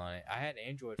anything on it. I had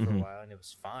Android for a Mhm. while and it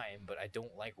was fine, but I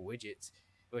don't like widgets.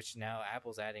 Which now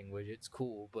Apple's adding widgets,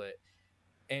 cool, but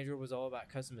Android was all about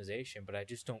customization. But I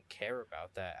just don't care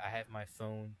about that. I have my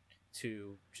phone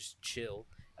to just chill.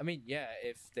 I mean, yeah,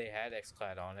 if they had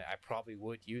xCloud on it, I probably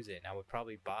would use it, and I would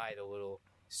probably buy the little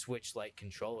Switch-like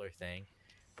controller thing.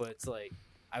 But it's like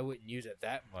I wouldn't use it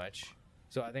that much.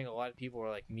 So I think a lot of people are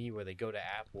like me, where they go to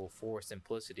Apple for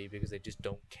simplicity because they just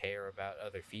don't care about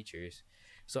other features.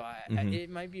 So Mhm. it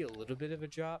might be a little bit of a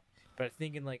drop, but I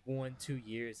think in like 1-2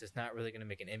 years, it's not really going to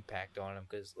make an impact on them,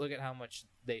 because look at how much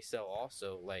they sell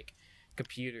also, like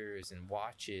computers and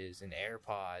watches and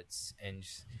AirPods and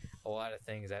just a lot of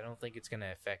things. I don't think it's going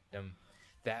to affect them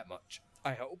that much.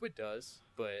 I hope it does,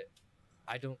 but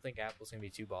I don't think Apple's going to be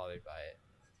too bothered by it.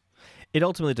 It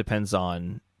ultimately depends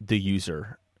on the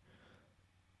user.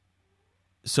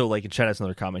 So, like, Chad has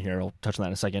another comment here. I'll touch on that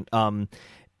in a second.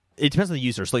 It depends on the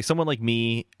user. So, like, someone like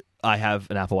me, I have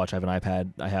an Apple Watch, I have an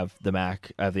iPad, I have the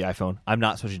Mac, I have the iPhone. I'm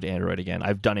not switching to Android again.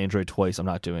 I've done Android twice. I'm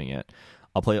not doing it.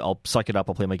 I'll suck it up.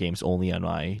 I'll play my games only on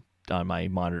my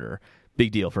monitor.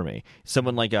 Big deal for me.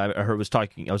 Someone like I heard was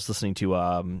talking. I was listening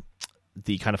to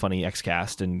the Kind of Funny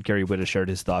Xcast, and Gary Whitta shared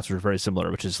his thoughts, which were very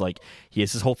similar. Which is like he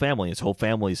has his whole family. His whole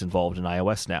family is involved in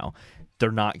iOS now.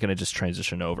 They're not going to just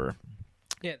transition over.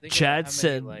 Yeah, think Chad about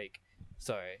said-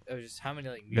 how many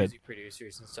like music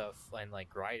producers and stuff and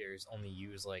like writers only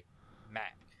use like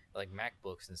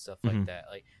MacBooks and stuff like Mhm. that.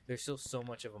 Like there's still so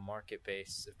much of a market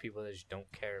base of people that just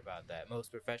don't care about that.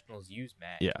 Most professionals use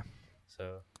Mac. Yeah.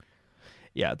 So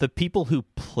Yeah, the people who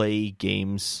play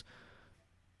games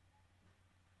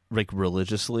like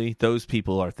religiously, those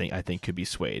people I think could be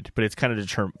swayed, but it's kind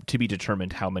of to be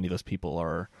determined how many of those people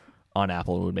are on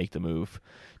Apple and would make the move.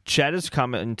 Chad is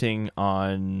commenting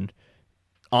on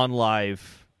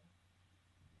Live.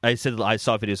 I said I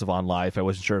saw videos of On Live. I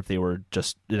wasn't sure if they were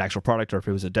just an actual product or if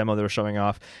it was a demo they were showing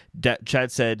off.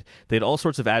 Chad said they had all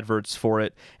sorts of adverts for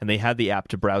it, and they had the app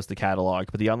to browse the catalog,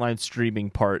 but the online streaming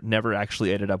part never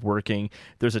actually ended up working.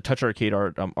 There's a Touch Arcade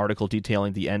article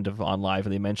detailing the end of On Live,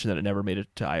 and they mentioned that it never made it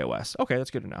to iOS. Okay,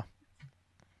 that's good to know.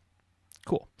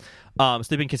 Cool. So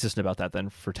they've been consistent about that then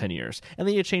for 10 years. And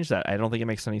they need to change that. I don't think it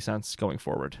makes any sense going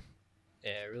forward.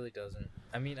 yeah, it really doesn't.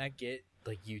 I mean, I get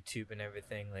like YouTube and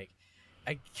everything. Like,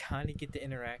 I kind of get the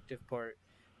interactive part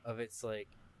of it's like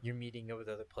you're meeting up with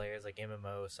other players, like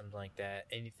MMO, something like that.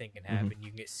 Anything can happen. You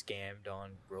can get scammed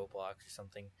on Roblox or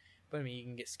something. But I mean, you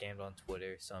can get scammed on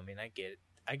Twitter. So I mean, I get it.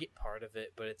 I get part of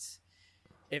it, but it's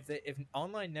if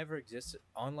OnLive never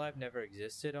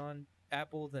existed on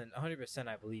Apple, then 100%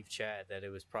 I believe Chad that it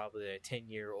was probably a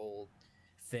 10-year-old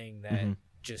thing that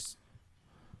just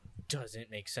doesn't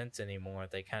make sense anymore.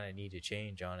 They kind of need to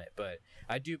change on it. But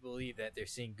I do believe that they're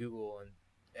seeing Google and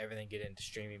everything get into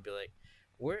streaming and be like,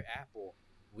 we're Apple,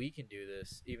 we can do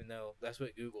this, even though that's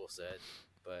what Google said.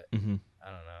 But I don't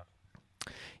know.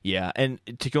 Yeah, and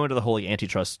to go into the whole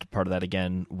antitrust part of that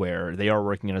again, where they are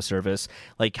working on a service,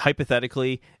 like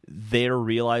hypothetically, they're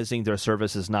realizing their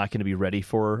service is not going to be ready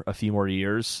for a few more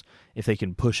years. If they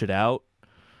can push it out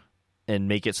and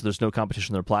make it so there's no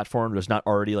competition on their platform, there's not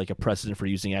already like a precedent for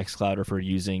using xCloud or for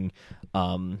using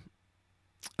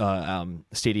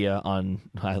Stadia on,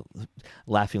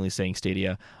 laughingly saying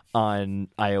Stadia on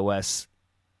iOS,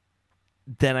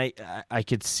 then I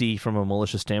could see from a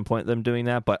malicious standpoint them doing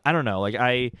that. But I don't know. Like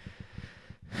I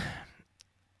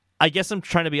guess I'm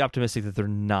trying to be optimistic that they're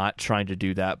not trying to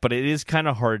do that. But it is kind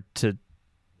of hard to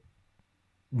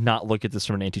not look at this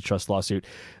from an antitrust lawsuit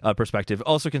perspective.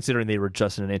 Also considering they were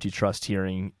just in an antitrust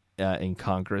hearing in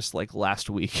Congress like last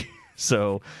week.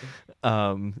 So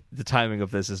the timing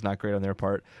of this is not great on their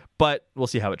part. But we'll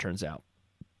see how it turns out.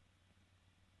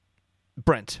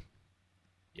 Brent.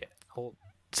 Yeah.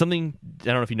 Something, I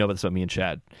don't know if you know about this about me and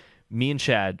Chad. Me and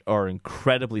Chad are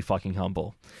incredibly fucking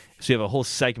humble. So we have a whole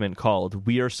segment called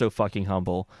We Are So Fucking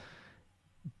Humble.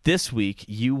 This week,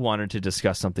 you wanted to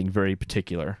discuss something very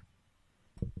particular.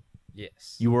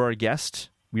 Yes. You were our guest.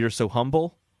 We are so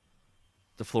humble.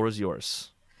 The floor is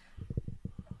yours.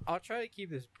 I'll try to keep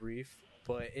this brief,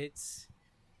 but this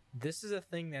is a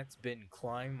thing that's been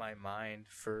clawing my mind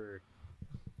for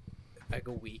like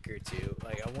a week or two.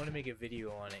 Like I want to make a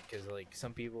video on it because like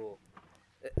some people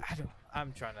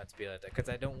I'm trying not to be like that because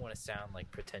I don't want to sound like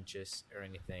pretentious or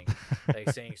anything. Like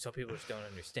saying some people just don't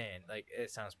understand. Like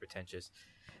it sounds pretentious.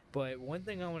 But one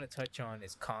thing I want to touch on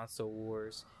is console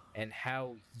wars and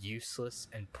how useless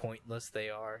and pointless they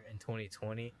are in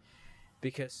 2020.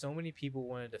 Because so many people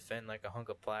want to defend like a hunk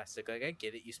of plastic. Like I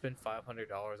get it, you spend $500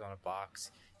 on a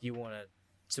box, you want to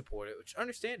support it, which is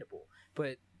understandable.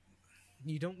 But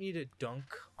you don't need to dunk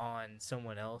on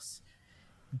someone else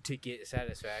to get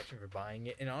satisfaction for buying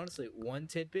it. And honestly, one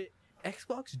tidbit,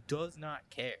 Xbox does not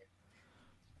care.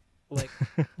 Like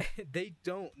they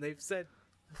don't. They've said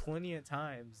plenty of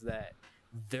times that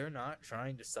they're not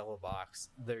trying to sell a box.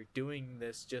 They're doing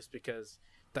this just because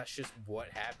that's just what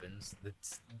happens.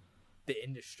 That's the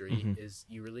industry is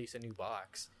you release a new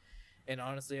box. And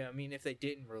honestly, I mean, if they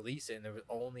didn't release it and there was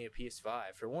only a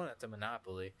PS5, for one, that's a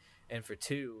monopoly. And for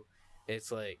two,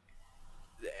 it's like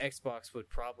the Xbox would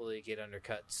probably get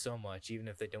undercut so much, even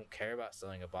if they don't care about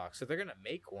selling a box. So they're going to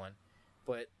make one,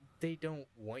 but they don't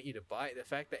want you to buy it. The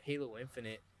fact that Halo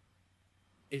Infinite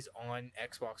is on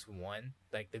Xbox One,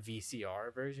 like the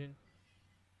VCR version,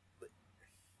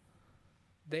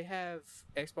 they have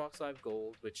Xbox Live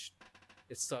Gold, which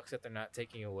it sucks that they're not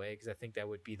taking away because I think that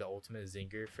would be the ultimate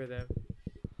zinger for them.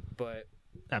 But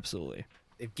Absolutely.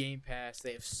 they have Game Pass.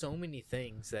 They have so many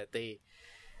things that they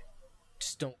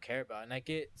just don't care about. And I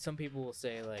get some people will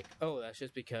say like, oh, that's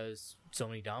just because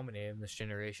Sony dominated this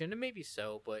generation. And maybe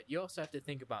so, but you also have to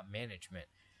think about management.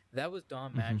 That was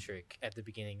Don Matrick at the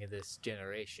beginning of this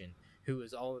generation, who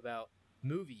was all about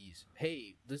movies.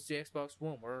 Hey, this is the Xbox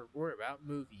One. We're about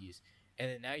movies. And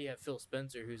then now you have Phil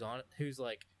Spencer who's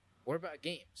like, we're about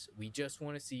games. We just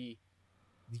want to see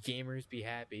the gamers be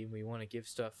happy, and we want to give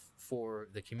stuff for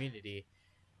the community.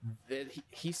 That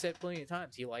he said plenty of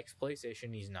times he likes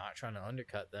PlayStation. He's not trying to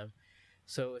undercut them.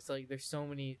 So it's like there's so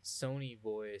many Sony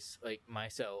boys like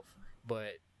myself,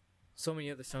 but so many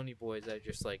other Sony boys that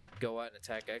just like go out and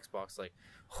attack Xbox. Like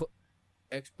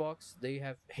Xbox, they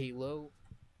have Halo.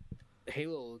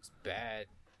 Halo looks bad.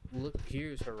 Look,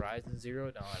 here's Horizon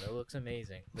Zero Dawn. It looks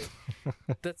amazing. Like,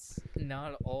 that's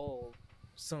not all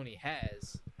Sony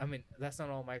has. I mean, that's not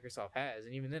all Microsoft has.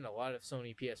 And even then, a lot of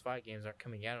Sony PS5 games aren't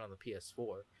coming out on the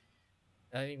PS4.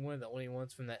 I think one of the only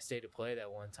ones from that State of Play that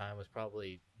one time was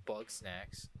probably Bug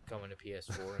Snacks coming to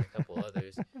PS4 and a couple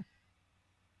others.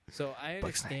 So I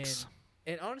understand.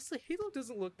 And honestly, Halo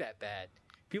doesn't look that bad.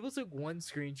 People took one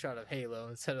screenshot of Halo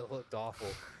and said it looked awful.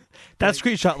 That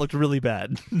screenshot looked really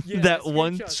bad. Yeah, that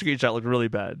one screenshot looked really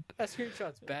bad. That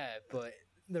screenshot's bad, but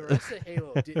the rest of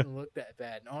Halo didn't look that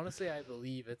bad. And honestly, I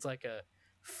believe it's like a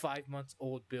 5 months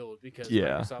old build because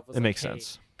Microsoft was it like, makes hey,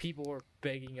 sense. people are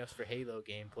begging us for Halo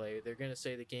gameplay. They're going to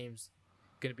say the game's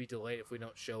going to be delayed if we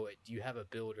don't show it. Do you have a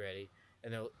build ready?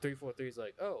 And 343 is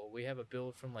like, oh, we have a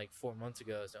build from like 4 months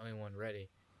ago. It's the only one ready.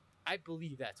 I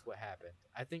believe that's what happened.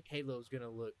 I think Halo's going to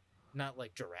look not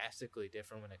like drastically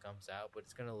different when it comes out, but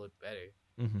it's going to look better.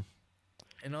 Mm-hmm.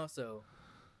 And also,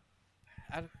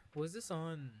 was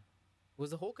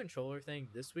the whole controller thing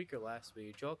this week or last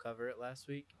week? Did y'all cover it last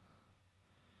week?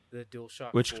 The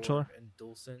DualShock Which 4 controller? and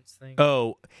DualSense thing?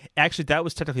 Oh, actually, that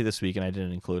was technically this week, and I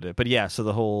didn't include it. But yeah, so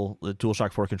the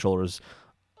DualShock 4 controllers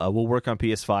will work on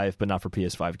PS5, but not for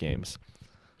PS5 games.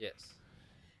 Yes.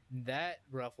 That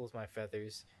ruffles my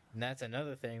feathers. And that's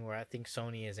another thing where I think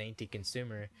Sony is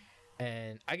anti-consumer.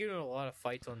 And I get in a lot of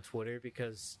fights on Twitter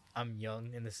because I'm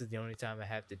young and this is the only time I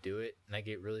have to do it. And I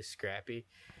get really scrappy.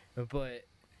 But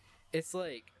it's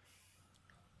like,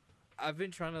 I've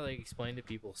been trying to like explain to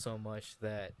people so much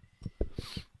that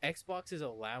Xbox is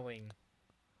allowing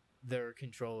their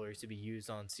controllers to be used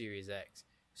on Series X.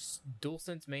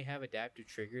 DualSense may have adaptive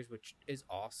triggers, which is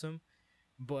awesome.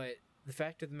 But the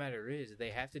fact of the matter is they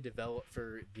have to develop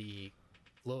for the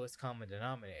lowest common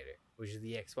denominator, which is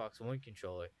the Xbox One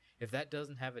controller. If that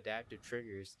doesn't have adaptive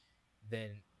triggers,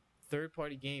 then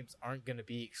third-party games aren't going to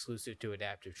be exclusive to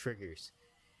adaptive triggers.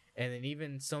 And then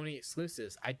even Sony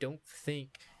exclusives, I don't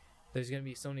think there's going to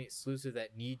be Sony exclusive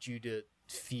that needs you to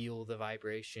feel the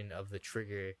vibration of the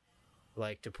trigger,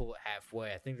 like to pull it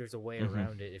halfway. I think there's a way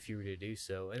around it if you were to do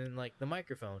so. And then like the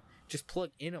microphone, just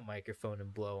plug in a microphone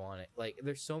and blow on it. Like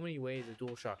there's so many ways the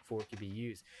DualShock 4 could be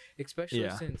used, especially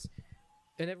since,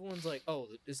 and everyone's like, oh,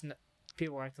 it's not,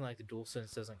 people are acting like the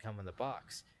DualSense doesn't come in the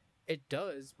box. It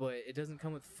does, but it doesn't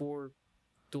come with 4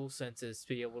 DualSenses to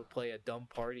be able to play a dumb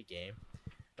party game.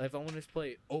 Like if I want to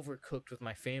play Overcooked with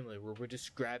my family where we're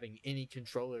just grabbing any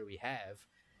controller we have,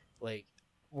 like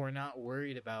we're not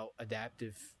worried about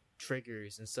adaptive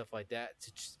triggers and stuff like that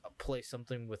to just play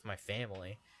something with my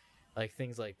family, like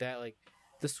things like that. Like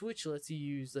the Switch lets you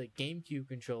use like GameCube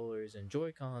controllers and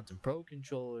Joy-Cons and Pro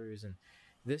controllers and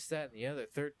this, that, and the other,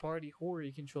 third-party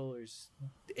Hori controllers,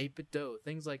 8BitDo,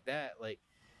 things like that. Like,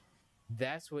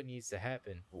 that's what needs to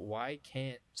happen. Why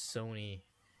can't Sony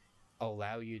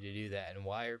allow you to do that? And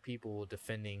why are people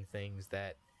defending things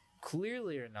that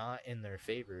clearly are not in their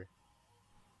favor?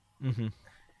 Mm-hmm.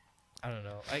 I don't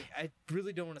know. I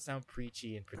really don't want to sound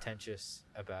preachy and pretentious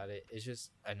about it. It's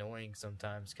just annoying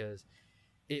sometimes because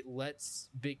it lets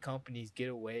big companies get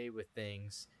away with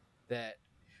things that...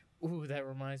 Ooh, that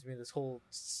reminds me of this whole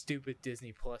stupid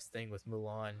Disney Plus thing with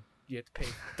Mulan. You have to pay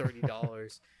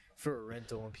 $30 for a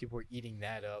rental, and people are eating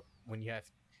that up when you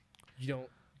don't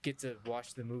get to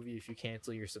watch the movie if you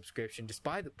cancel your subscription. Just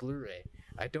buy the Blu-ray.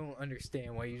 I don't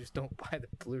understand why you just don't buy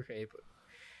the Blu-ray,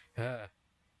 but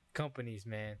companies,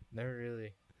 man, they're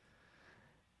really...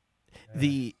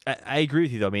 I agree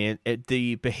with you though. I mean,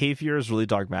 the behavior is really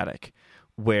dogmatic,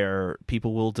 where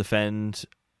people will defend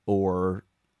or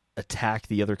attack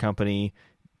the other company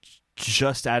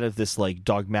just out of this like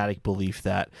dogmatic belief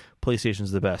that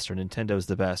PlayStation's the best, or Nintendo's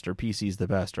the best, or PC's the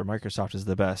best, or Microsoft is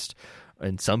the best,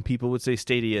 and some people would say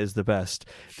Stadia is the best.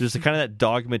 There's a kind of that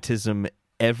dogmatism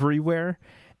everywhere,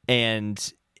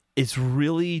 and it's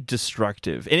really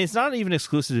destructive. And it's not even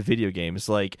exclusive to video games.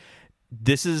 Like,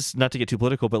 this is, not to get too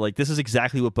political, but like, this is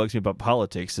exactly what bugs me about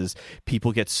politics, is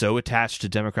people get so attached to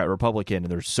Democrat, Republican, and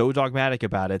they're so dogmatic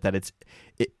about it that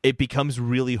it becomes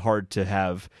really hard to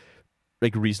have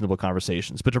like reasonable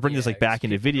conversations. But to bring this like back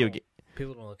into video game,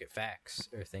 people don't look at facts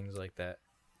or things like that.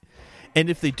 And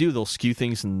if they do, they'll skew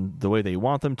things in the way they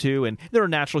want them to. And there are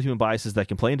natural human biases that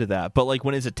can play into that. But like,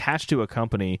 when it's attached to a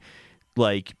company,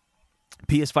 like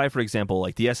PS5, for example,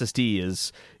 like the SSD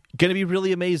is going to be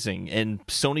really amazing, and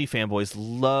Sony fanboys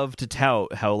love to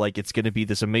tout how like it's going to be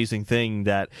this amazing thing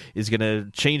that is going to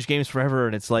change games forever.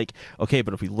 And it's like, okay,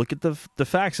 but if we look at the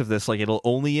facts of this, like, it'll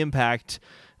only impact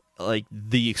like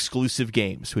the exclusive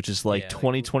games, which is like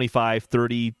 20, 25,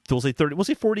 30, we'll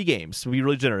say 40 games to be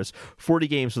really generous, 40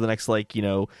 games for the next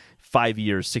 5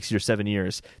 years, 6 years, 7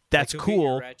 years. That's like, cool.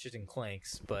 Your Ratchet and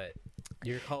Clanks, but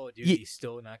your Call of Duty is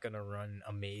still not going to run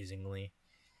amazingly.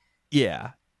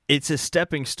 Yeah. It's a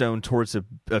stepping stone towards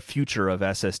a future of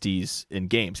SSDs in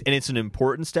games, and it's an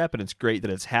important step, and it's great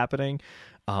that it's happening.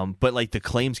 But like, the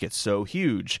claims get so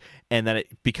huge, and then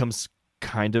it becomes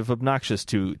kind of obnoxious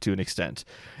to an extent.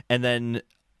 And then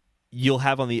you'll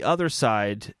have on the other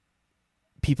side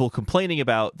people complaining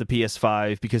about the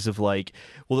PS5 because of like,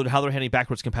 well, how they're handling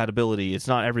backwards compatibility. It's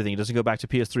not everything. It doesn't go back to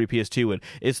PS3, PS2, and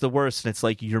it's the worst. And it's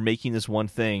like, you're making this one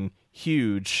thing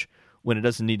huge when it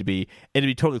doesn't need to be. And to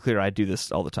be totally clear, I do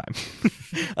this all the time.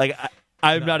 Like,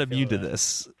 I'm not immune to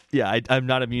this. Yeah, I'm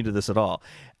not immune to this at all.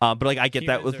 But like, I get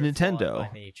that with Nintendo. By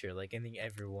nature, like, I think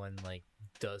everyone like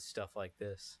does stuff like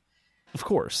this. Of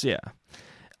course, yeah.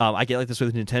 I get like this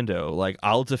with Nintendo. Like,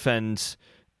 I'll defend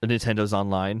Nintendo's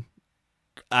online.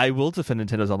 I will defend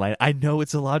Nintendo's online. I know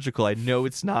it's illogical. I know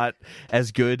it's not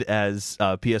as good as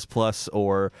PS Plus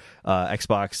or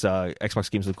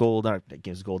Xbox Games with Gold, not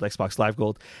Games with Gold, Xbox Live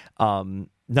Gold.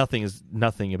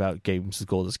 Nothing about Games with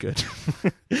Gold is good.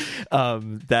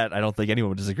 That I don't think anyone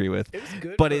would disagree with. It was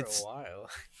good but for it's a while.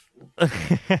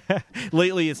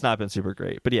 Lately, it's not been super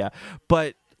great. But yeah,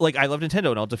 but like, I love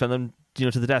Nintendo, and I'll defend them,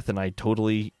 to the death. And I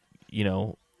totally,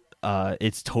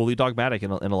 it's totally dogmatic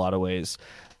in a lot of ways.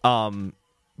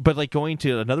 But like, going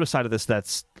to another side of this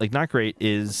that's like not great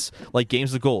is like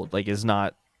Games with Gold, like, is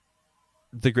not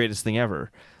the greatest thing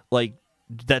ever. Like,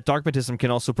 that dogmatism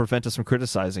can also prevent us from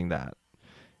criticizing that.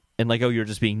 And like, oh, you're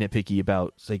just being nitpicky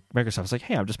about like Microsoft. It's like,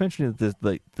 hey, I'm just mentioning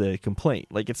the complaint.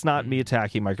 Like, it's not me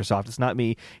attacking Microsoft. It's not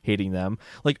me hating them.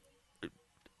 Like,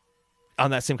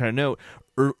 on that same kind of note,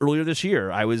 earlier this year,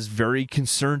 I was very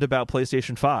concerned about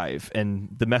PlayStation 5 and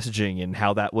the messaging and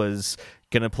how that was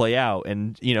going to play out.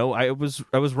 And, I was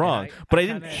wrong, but I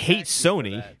didn't hate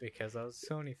Sony because I was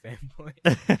a Sony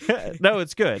fanboy. No,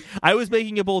 it's good. I was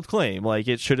making a bold claim. Like,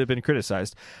 it should have been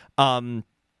criticized.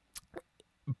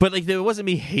 But like, it wasn't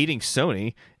me hating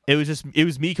Sony. It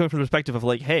was me coming from the perspective of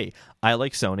like, hey, I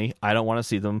like Sony. I don't want to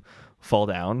see them fall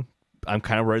down. I'm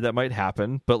kind of worried that might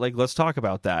happen, but like, let's talk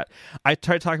about that. I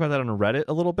tried to talk about that on Reddit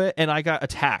a little bit, and I got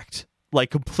attacked,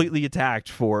 like completely attacked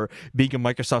for being a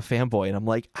Microsoft fanboy. And I'm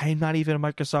like, I'm not even a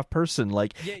Microsoft person.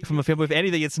 Like, if I'm a fanboy of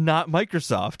anything, it's not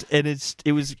Microsoft. And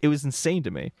it was insane to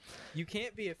me. You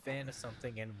can't be a fan of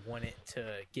something and want it to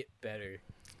get better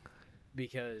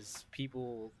because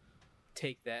people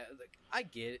take that. Like, I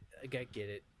get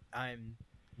it. I'm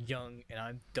young and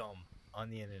I'm dumb on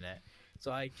the internet,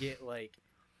 so I get like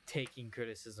taking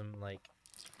criticism like,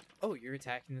 oh, you're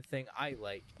attacking the thing I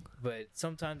like. But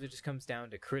sometimes it just comes down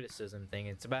to criticism thing.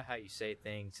 It's about how you say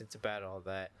things. It's about all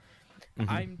that.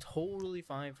 I'm totally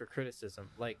fine for criticism.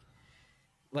 Like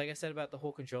I said about the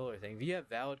whole controller thing, if you have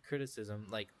valid criticism,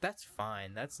 like that's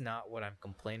fine. That's not what I'm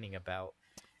complaining about.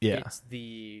 Yeah. It's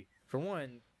for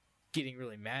one, getting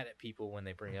really mad at people when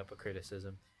they bring up a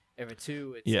criticism. And for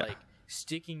two, it's like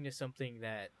sticking to something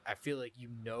that I feel like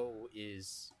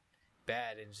is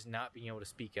bad and just not being able to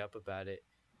speak up about it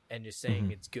and just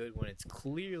saying it's good when it's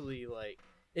clearly like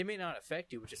it may not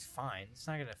affect you, which is fine. It's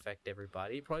not going to affect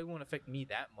everybody. It probably won't affect me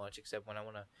that much, except when I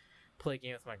want to play a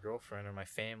game with my girlfriend or my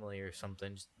family or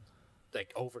something, just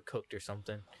like Overcooked or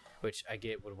something, which I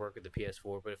get would work with the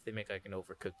PS4. But if they make like an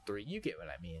Overcooked 3, you get what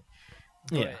I mean.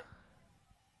 But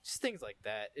just things like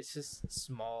that. It's just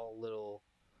small little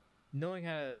knowing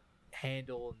how to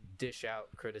handle and dish out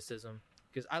criticism.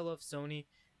 Because I love Sony.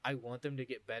 I want them to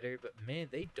get better, but man,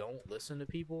 they don't listen to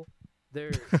people.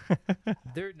 They're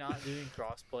not doing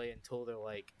crossplay until they're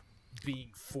like being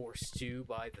forced to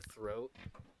by the throat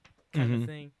kind of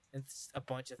thing. It's a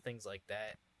bunch of things like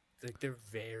that. Like they're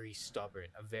very stubborn,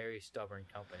 a very stubborn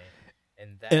company,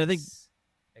 and I think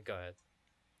go ahead.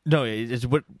 No, it's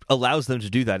what allows them to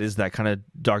do that is that kind of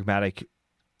dogmatic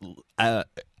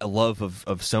love of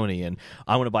Sony, and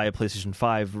I want to buy a PlayStation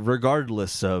 5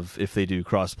 regardless of if they do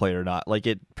crossplay or not. Like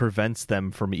it prevents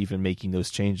them from even making those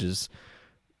changes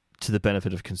to the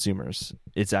benefit of consumers.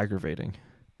 It's aggravating.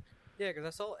 Yeah, because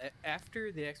I saw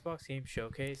after the Xbox Game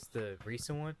Showcase, the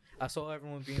recent one, I saw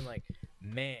everyone being like,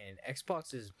 "Man,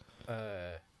 Xbox is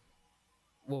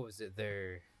what was it?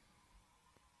 Their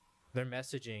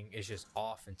messaging is just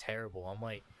off and terrible." I'm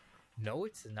like, "No,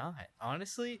 it's not.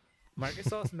 Honestly,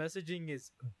 Microsoft's messaging is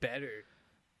better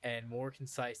and more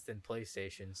concise than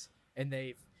PlayStation's, and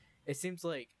it seems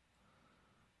like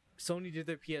Sony did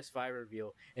their PS5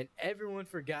 reveal, and everyone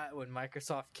forgot when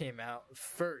Microsoft came out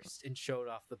first and showed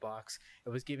off the box. It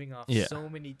was giving off so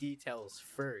many details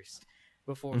first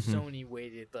before Sony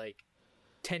waited like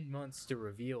 10 months to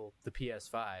reveal the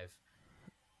PS5.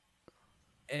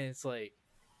 And it's like,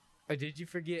 did you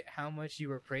forget how much you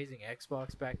were praising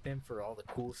Xbox back then for all the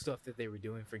cool stuff that they were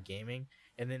doing for gaming?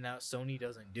 And then now Sony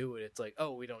doesn't do it. It's like,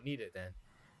 oh, we don't need it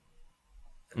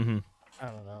then. I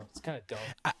don't know. It's kind of dumb.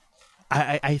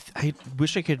 I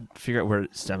wish I could figure out where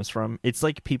it stems from. It's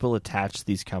like people attach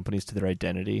these companies to their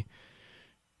identity.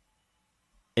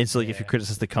 And so, like, if you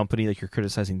criticize the company, like, you're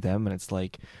criticizing them, and it's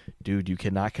like, dude, you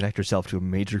cannot connect yourself to a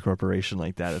major corporation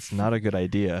like that. It's not a good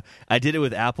idea. I did it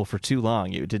with Apple for too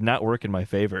long. It did not work in my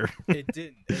favor. It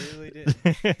didn't. It really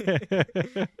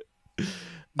didn't.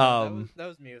 That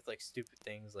was me with, like, stupid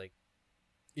things, like,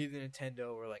 either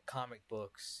Nintendo or, like, comic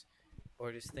books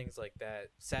or just things like that.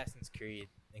 Assassin's Creed,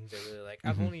 things I really like.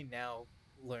 I've only now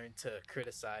learned to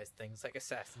criticize things like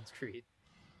Assassin's Creed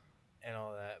and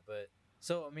all that, but...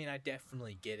 So, I mean, I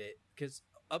definitely get it, because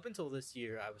up until this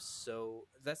year,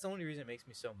 that's the only reason it makes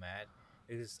me so mad,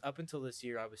 is up until this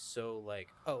year, I was so, like,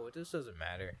 oh, it just doesn't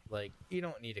matter. Like, you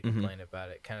don't need to complain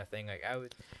about it, kind of thing. Like, I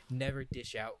would never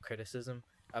dish out criticism.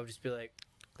 I would just be like,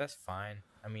 that's fine.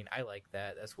 I mean, I like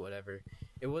that. That's whatever.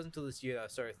 It wasn't until this year that I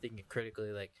started thinking critically,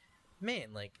 like,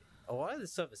 man, like, a lot of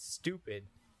this stuff is stupid,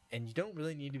 and you don't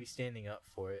really need to be standing up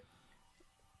for it.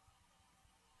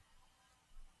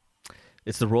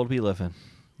 It's the world we live in.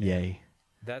 Yay.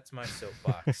 That's my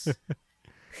soapbox.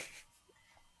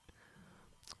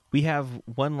 We have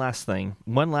one last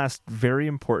very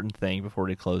important thing before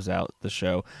we close out the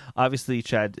show. Obviously,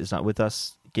 Chad is not with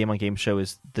us. Game on Game Show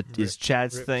is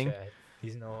Chad's thing. Chad.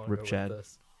 He's no longer Rip Chad. with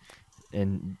us.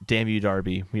 And damn you,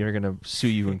 Darby. We are going to sue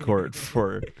you in court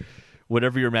for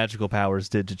whatever your magical powers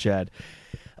did to Chad.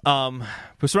 But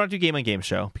so we're not doing Game on Game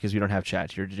Show because we don't have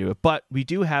Chad here to do it. But we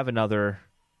do have another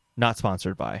not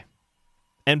sponsored by.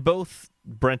 And both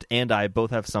Brent and I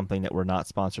both have something that we're not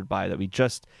sponsored by that we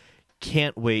just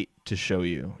can't wait to show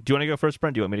you. Do you want to go first,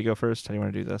 Brent? Do you want me to go first? How do you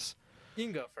want to do this? You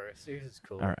can go first. Yours is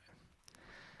cool. All right.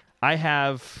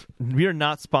 We are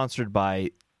not sponsored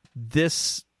by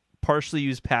this partially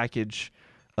used package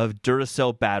of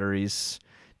Duracell batteries.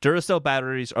 Duracell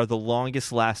batteries are the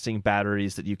longest lasting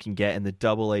batteries that you can get in the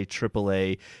AA,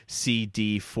 AAA,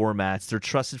 CD formats. They're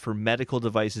trusted for medical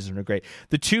devices and are great.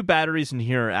 The two batteries in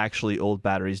here are actually old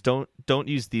batteries. Don't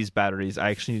use these batteries.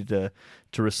 I actually need to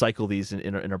recycle these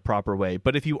in a proper way.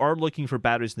 But if you are looking for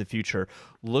batteries in the future,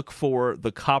 look for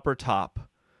the copper top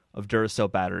of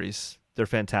Duracell batteries. They're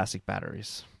fantastic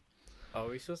batteries. Oh, are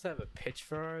we supposed to have a pitch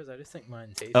for ours? I just think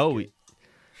mine tastes good.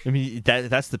 I mean,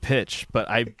 that's the pitch, but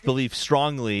I believe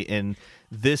strongly in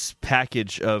this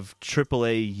package of AA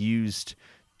used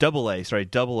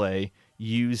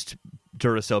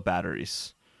Duracell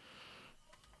batteries.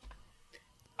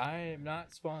 I am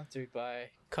not sponsored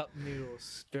by Cup Noodles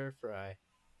Stir Fry,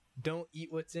 don't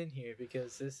eat what's in here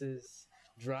because this is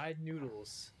dried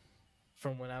noodles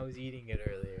from when I was eating it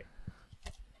earlier.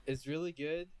 It's really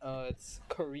good. It's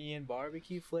Korean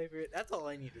barbecue flavored. That's all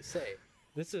I need to say.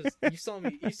 This is you saw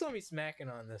me smacking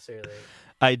on this earlier.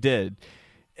 I did.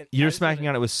 And Your I just smacking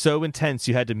on wanna- it was so intense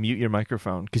you had to mute your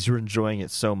microphone because you were enjoying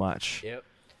it so much. Yep.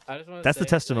 I just want to That's the say,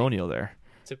 testimonial there.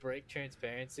 like, to break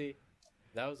transparency,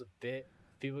 that was a bit.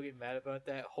 People get mad about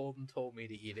that. Holden told me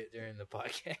to eat it during the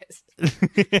podcast.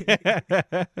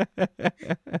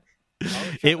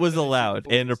 It was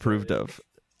allowed and approved of.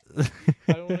 I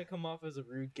don't want to come off as a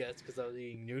rude guest because I was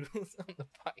eating noodles on the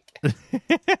podcast.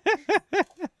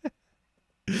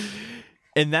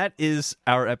 And that is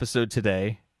our episode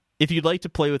today. If you'd like to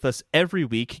play with us every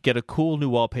week, get a cool new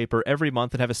wallpaper every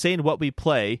month, and have a say in what we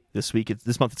play this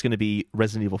month, it's going to be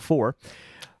Resident Evil 4.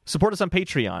 Support us on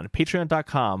Patreon,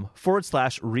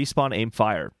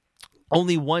 patreon.com/RespawnAimFire.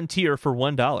 Only one tier for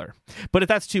 $1. But if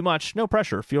that's too much, no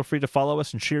pressure. Feel free to follow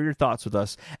us and share your thoughts with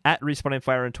us at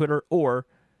RespawnAimFire on Twitter or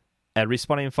at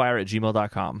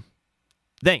RespawnAimFire@gmail.com.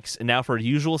 Thanks. And now for a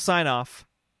usual sign-off.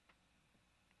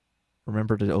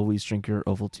 Remember to always drink your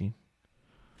Ovaltine.